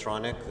using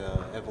Medtronic,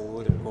 the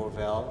Evolut and Core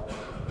valve,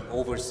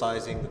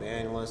 oversizing the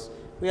annulus.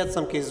 we had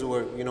some cases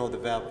where, you know, the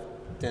valve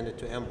tended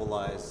to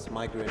embolize,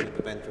 migrate into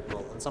the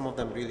ventricle, and some of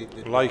them really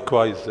did.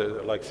 Likewise,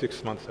 like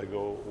 6 months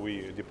ago,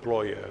 we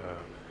deploy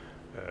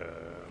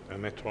a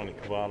Medtronic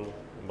valve,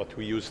 but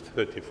we used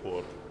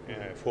 34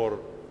 for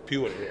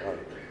pure AI.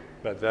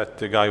 But that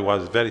guy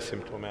was very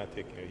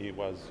symptomatic. He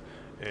was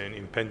an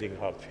impending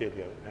heart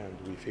failure, and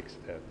we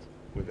fixed that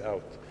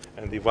without,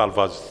 and the valve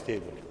was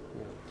stable.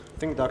 Yeah. I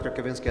think Dr.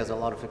 Kavinsky has a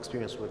lot of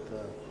experience with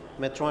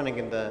Medtronic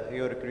in the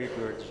aortic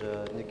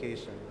regurg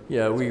indication.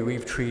 Yeah,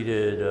 we've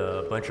treated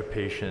a bunch of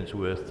patients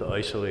with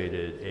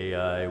isolated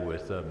AI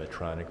with a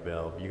Medtronic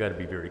valve. You got to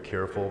be very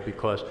careful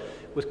because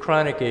with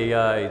chronic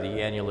AI, the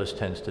annulus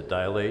tends to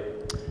dilate,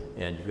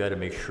 and you've got to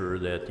make sure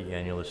that the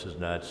annulus is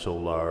not so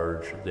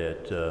large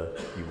that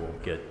you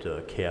won't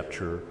get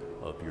capture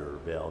of your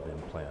valve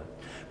implant.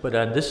 But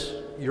on this,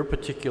 your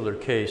particular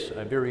case,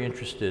 I'm very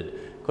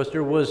interested because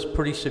there was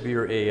pretty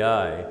severe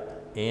AI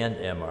and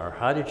MR.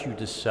 How did you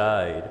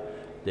decide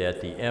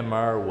that the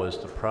MR was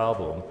the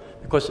problem?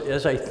 Because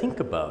as I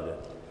think about it,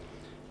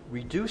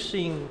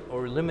 reducing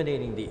or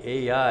eliminating the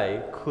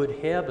AI could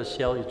have a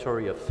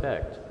salutary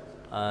effect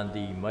on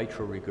the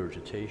mitral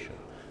regurgitation.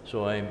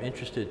 So I'm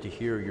interested to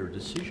hear your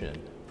decision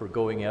for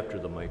going after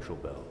the mitral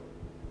valve.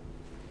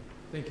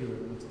 Thank you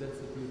very much. That's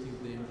the beauty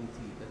of the MDT,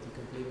 that you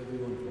can blame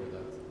everyone for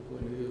that.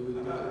 When you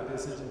do a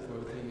decision for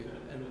a thing,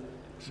 and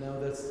now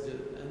that's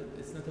just, and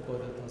it's not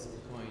about the toss of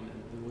the coin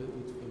and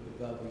which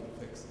valve you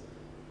fix,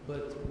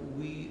 but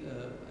we,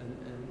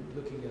 and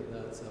looking at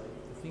that, so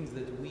the things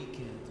that we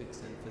can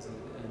fix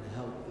and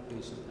help the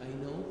patient. I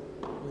know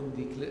when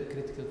the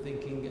critical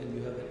thinking and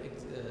you have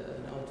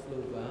an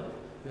outflow valve,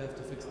 you have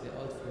to fix the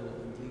outflow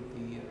and leave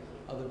the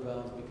other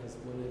valves, because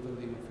whenever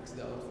you fix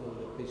the outflow,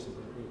 the patient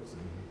improves.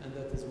 And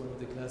that is one of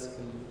the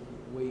classical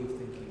way of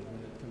thinking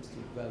when it comes to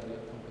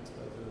complex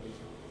valvular.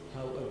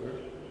 However,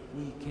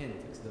 we can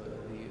fix the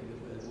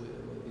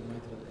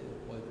mitral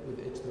with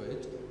edge to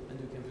edge, and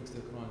we can fix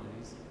the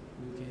coronaries.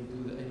 We can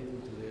do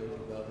anything to the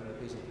aortic valve, and the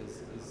patient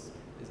is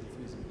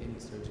refusing any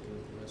surgical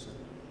intervention.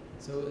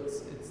 So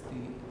it's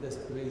the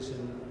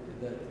desperation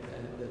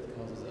that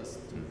causes us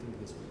to think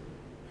this way.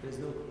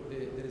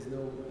 There is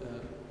no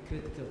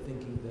critical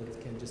thinking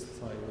that can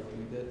justify what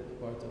we did,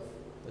 part of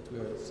that we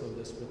are so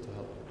desperate to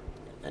help.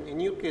 And in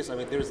your case, I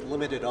mean, there's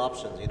limited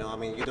options, you know. I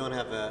mean, you don't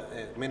have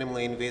a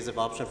minimally invasive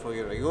option for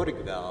your aortic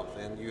valve,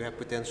 and you have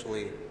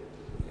potentially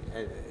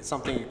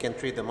something you can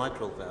treat the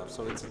mitral valve.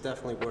 So it's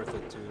definitely worth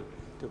it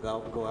to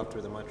go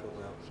after the mitral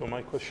valve. So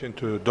my question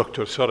to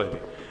Dr. Suradi,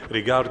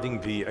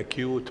 regarding the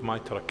acute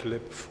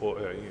Mitraclip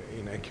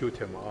in acute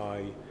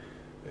MI,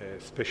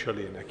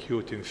 especially in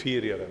acute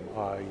inferior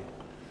MI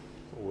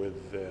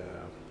with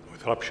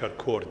ruptured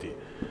chordae.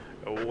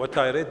 What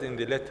I read in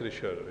the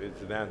literature is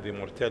that the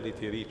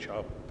mortality reach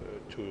up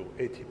to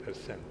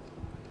 80%.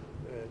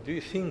 Do you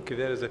think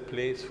there is a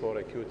place for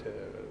acute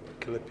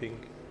clipping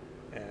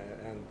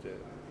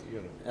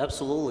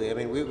Absolutely. I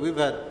mean, we've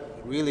had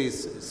really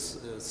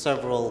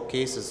several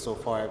cases so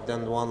far. I've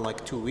done one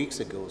like 2 weeks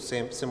ago,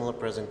 similar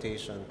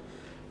presentation,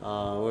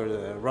 where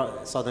the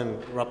sudden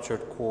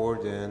ruptured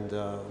cord, and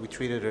we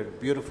treated it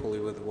beautifully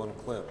with one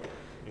clip.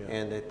 Yeah.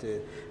 And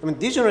I mean,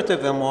 degenerative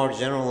MR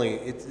generally,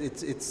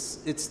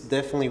 it's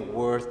definitely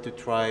worth to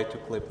try to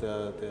clip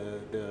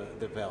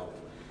the valve.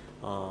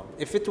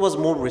 If it was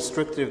more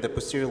restrictive, the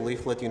posterior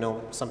leaflet, you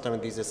know,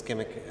 sometimes these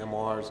ischemic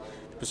MRs,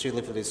 the posterior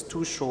leaflet is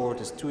too short,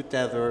 it's too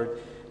tethered,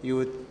 you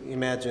would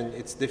imagine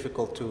it's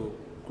difficult to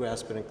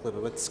grasp it and clip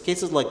it. But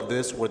cases like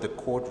this where the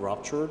cord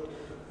ruptured,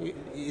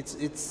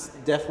 it's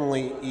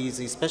definitely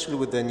easy, especially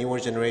with the newer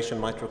generation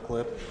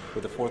Mitraclip.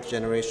 With the 4th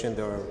generation,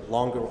 there are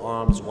longer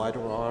arms,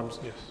 wider arms.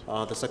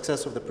 Yes. The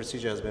success of the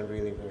procedure has been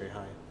really very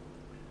high.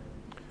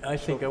 I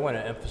think I want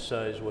to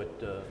emphasize what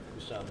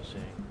Hussam is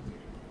saying.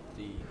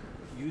 The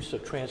use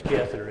of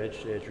transcatheter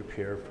edge-to-edge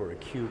repair for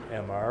acute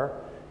MR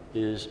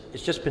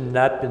it's just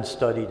not been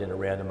studied in a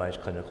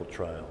randomized clinical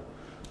trial.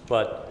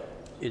 But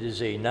it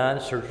is a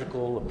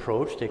non-surgical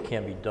approach that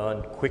can be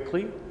done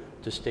quickly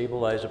to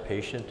stabilize a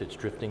patient that's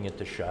drifting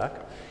into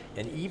shock.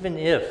 And even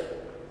if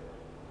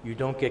you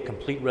don't get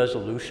complete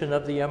resolution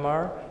of the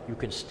MR, you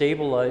can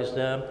stabilize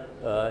them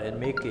and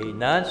make a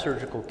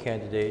non-surgical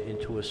candidate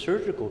into a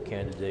surgical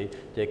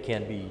candidate that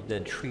can be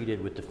then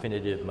treated with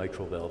definitive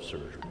mitral valve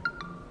surgery.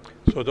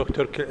 So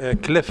Dr.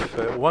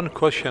 Cliff, one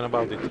question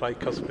about the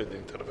tricuspid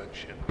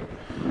intervention.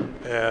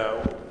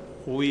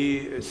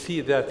 We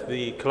see that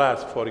the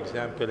class, for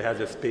example, has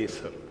a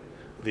spacer.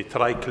 The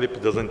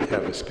TriClip doesn't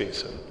have a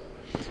spacer.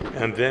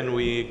 And then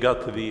we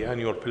got the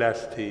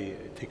annuloplasty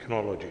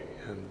technology,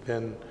 and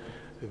then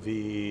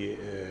the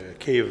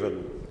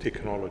cable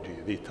technology,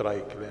 the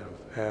TriClamp,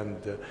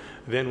 and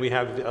then we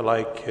have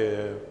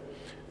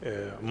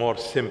more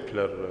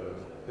simpler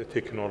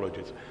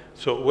technologies.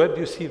 So where do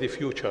you see the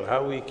future?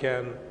 How we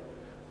can,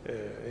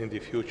 in the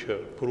future,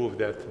 prove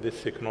that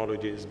this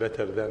technology is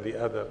better than the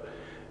other?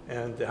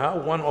 And how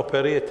one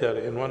operator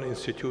in one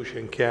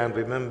institution can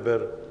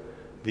remember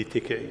the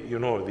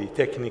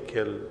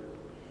technical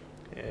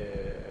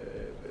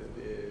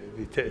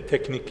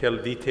technical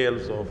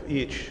details of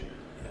each.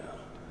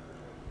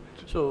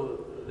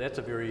 So that's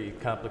a very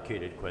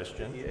complicated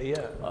question.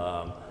 Yeah.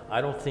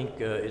 I don't think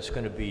it's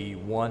going to be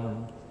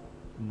one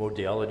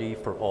modality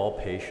for all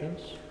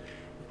patients.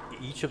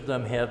 Each of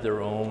them have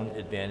their own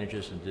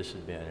advantages and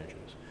disadvantages.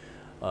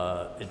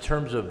 In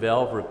terms of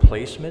valve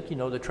replacement, you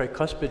know, the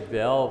tricuspid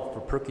valve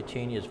for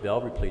percutaneous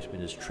valve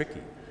replacement is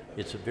tricky.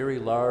 It's a very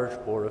large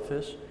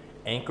orifice.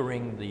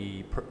 Anchoring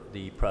the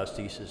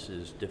prosthesis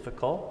is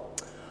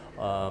difficult.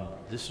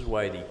 This is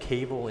why the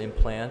cable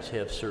implants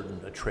have certain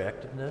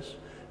attractiveness,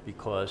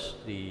 because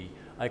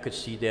I could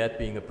see that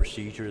being a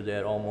procedure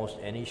that almost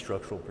any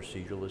structural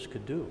proceduralist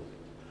could do.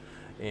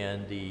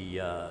 And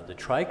the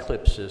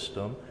TriClip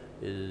system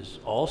is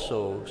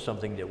also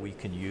something that we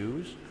can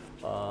use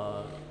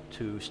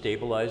to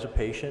stabilize a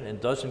patient,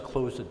 and doesn't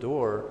close the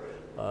door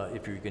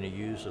if you're going to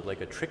use it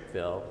like a trick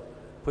valve.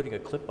 Putting a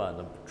clip on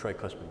the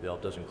tricuspid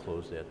valve doesn't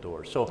close that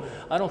door. So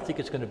I don't think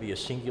it's going to be a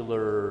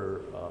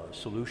singular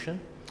solution.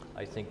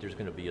 I think there's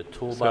going to be a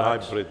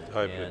toolbox. It's a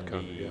hybrid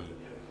and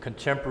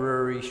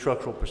contemporary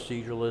structural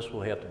proceduralists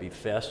will have to be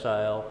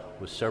facile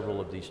with several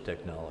of these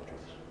technologies.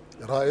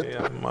 Right.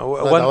 Yeah.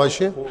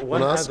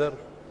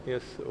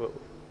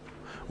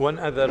 One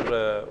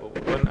other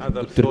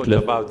thought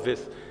about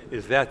this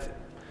is that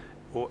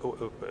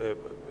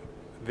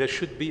there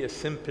should be a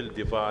simple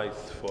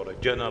device for a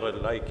general,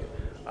 like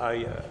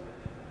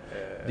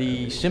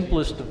the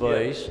simplest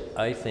device,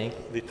 I think,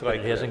 that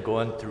it hasn't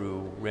gone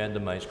through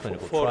randomized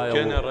clinical trial,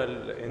 general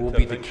will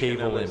be the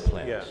cable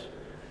implants. Yeah.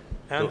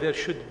 And there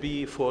should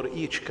be for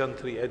each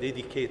country a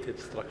dedicated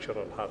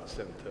structural heart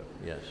center.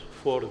 Yes.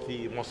 For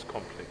the most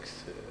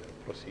complex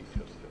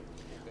procedures.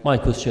 My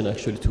question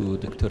actually to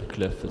Dr.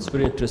 Cliff, it's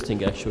very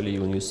interesting actually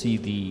when you see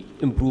the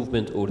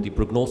improvement or the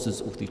prognosis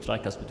of the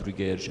tricuspid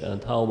regurg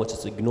and how much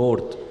is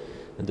ignored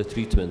in the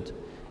treatment.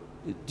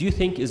 Do you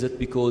think is it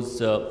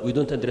because we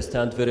don't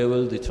understand very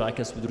well the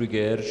tricuspid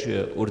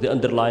regurg or the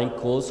underlying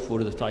cause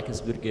for the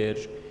tricuspid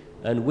regurg,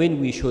 and when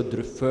we should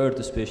refer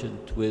this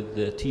patient with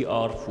the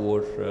TR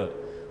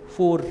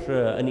for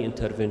any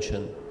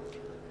intervention?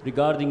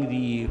 Regarding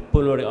the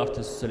pulmonary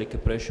artery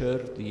systolic pressure,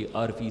 the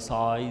RV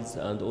size,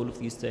 and all of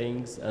these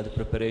things, and the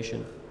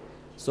preparation.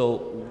 So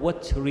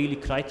what really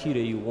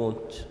criteria you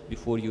want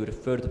before you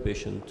refer the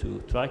patient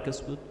to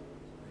tricuspid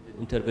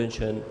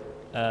intervention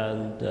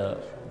and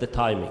the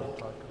timing?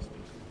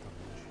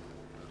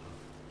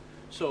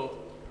 So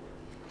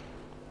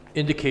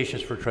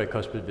indications for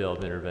tricuspid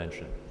valve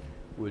intervention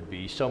would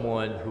be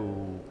someone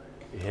who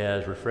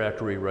has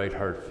refractory right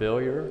heart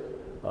failure,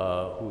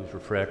 who's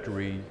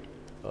refractory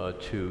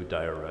to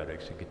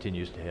diuretics and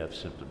continues to have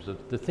symptoms.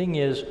 The thing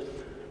is,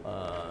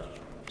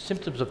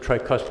 symptoms of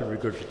tricuspid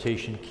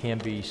regurgitation can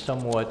be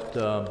somewhat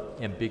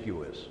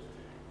ambiguous.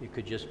 It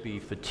could just be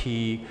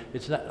fatigue.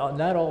 It's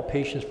not all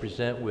patients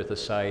present with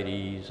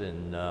ascites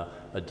and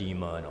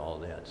edema and all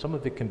that. Some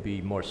of it can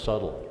be more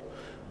subtle.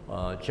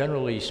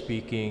 Generally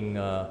speaking,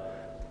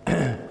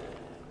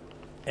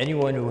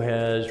 anyone who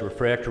has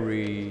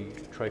refractory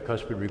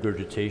tricuspid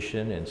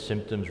regurgitation and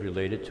symptoms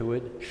related to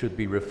it should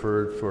be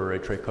referred for a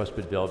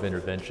tricuspid valve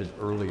intervention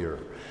earlier.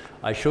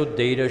 I showed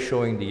data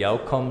showing the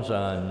outcomes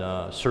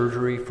on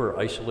surgery for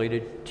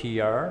isolated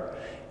TR,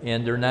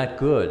 and they're not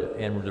good.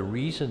 And the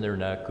reason they're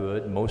not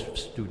good, most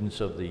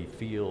students of the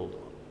field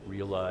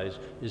realize,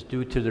 is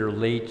due to their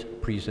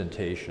late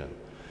presentation.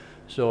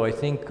 So I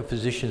think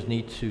physicians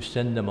need to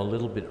send them a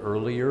little bit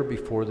earlier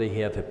before they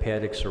have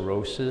hepatic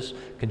cirrhosis,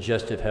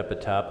 congestive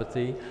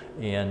hepatopathy,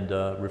 and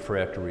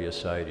refractory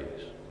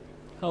ascites.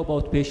 How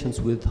about patients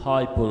with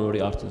high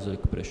pulmonary artery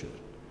systolic pressure?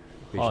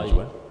 Patients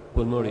what?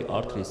 Pulmonary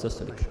artery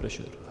systolic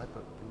pressure.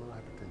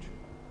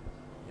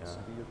 Yeah.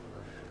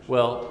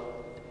 Well,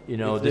 you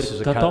know, this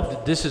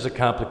is a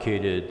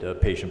complicated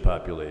patient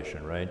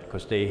population, right?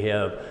 Because they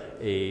have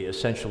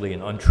essentially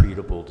an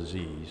untreatable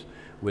disease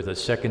with a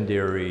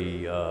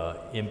secondary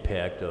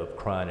impact of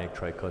chronic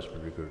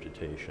tricuspid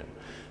regurgitation.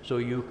 So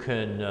you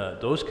can,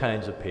 those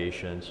kinds of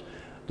patients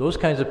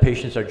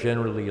are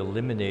generally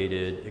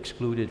eliminated,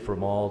 excluded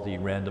from all the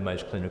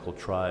randomized clinical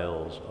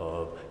trials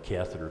of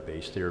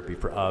catheter-based therapy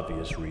for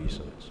obvious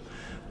reasons.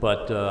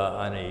 But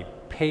on a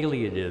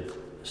palliative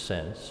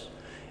sense,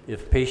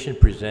 if patient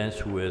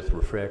presents with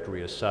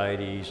refractory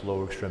ascites,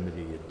 lower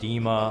extremity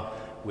edema,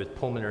 with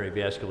pulmonary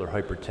vascular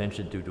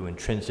hypertension due to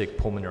intrinsic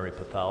pulmonary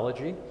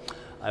pathology,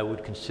 I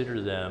would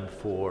consider them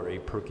for a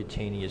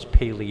percutaneous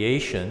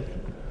palliation,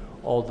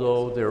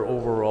 although their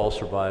overall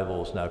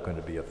survival is not going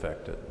to be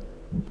affected.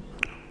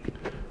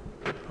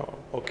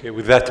 Okay,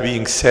 with that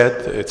being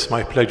said, it's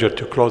my pleasure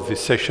to close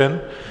this session,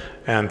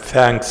 and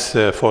thanks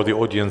for the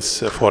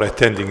audience for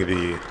attending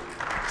the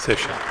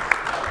session.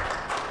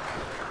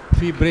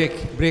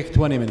 Break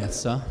 20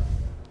 minutes, and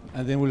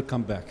then we'll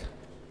come back.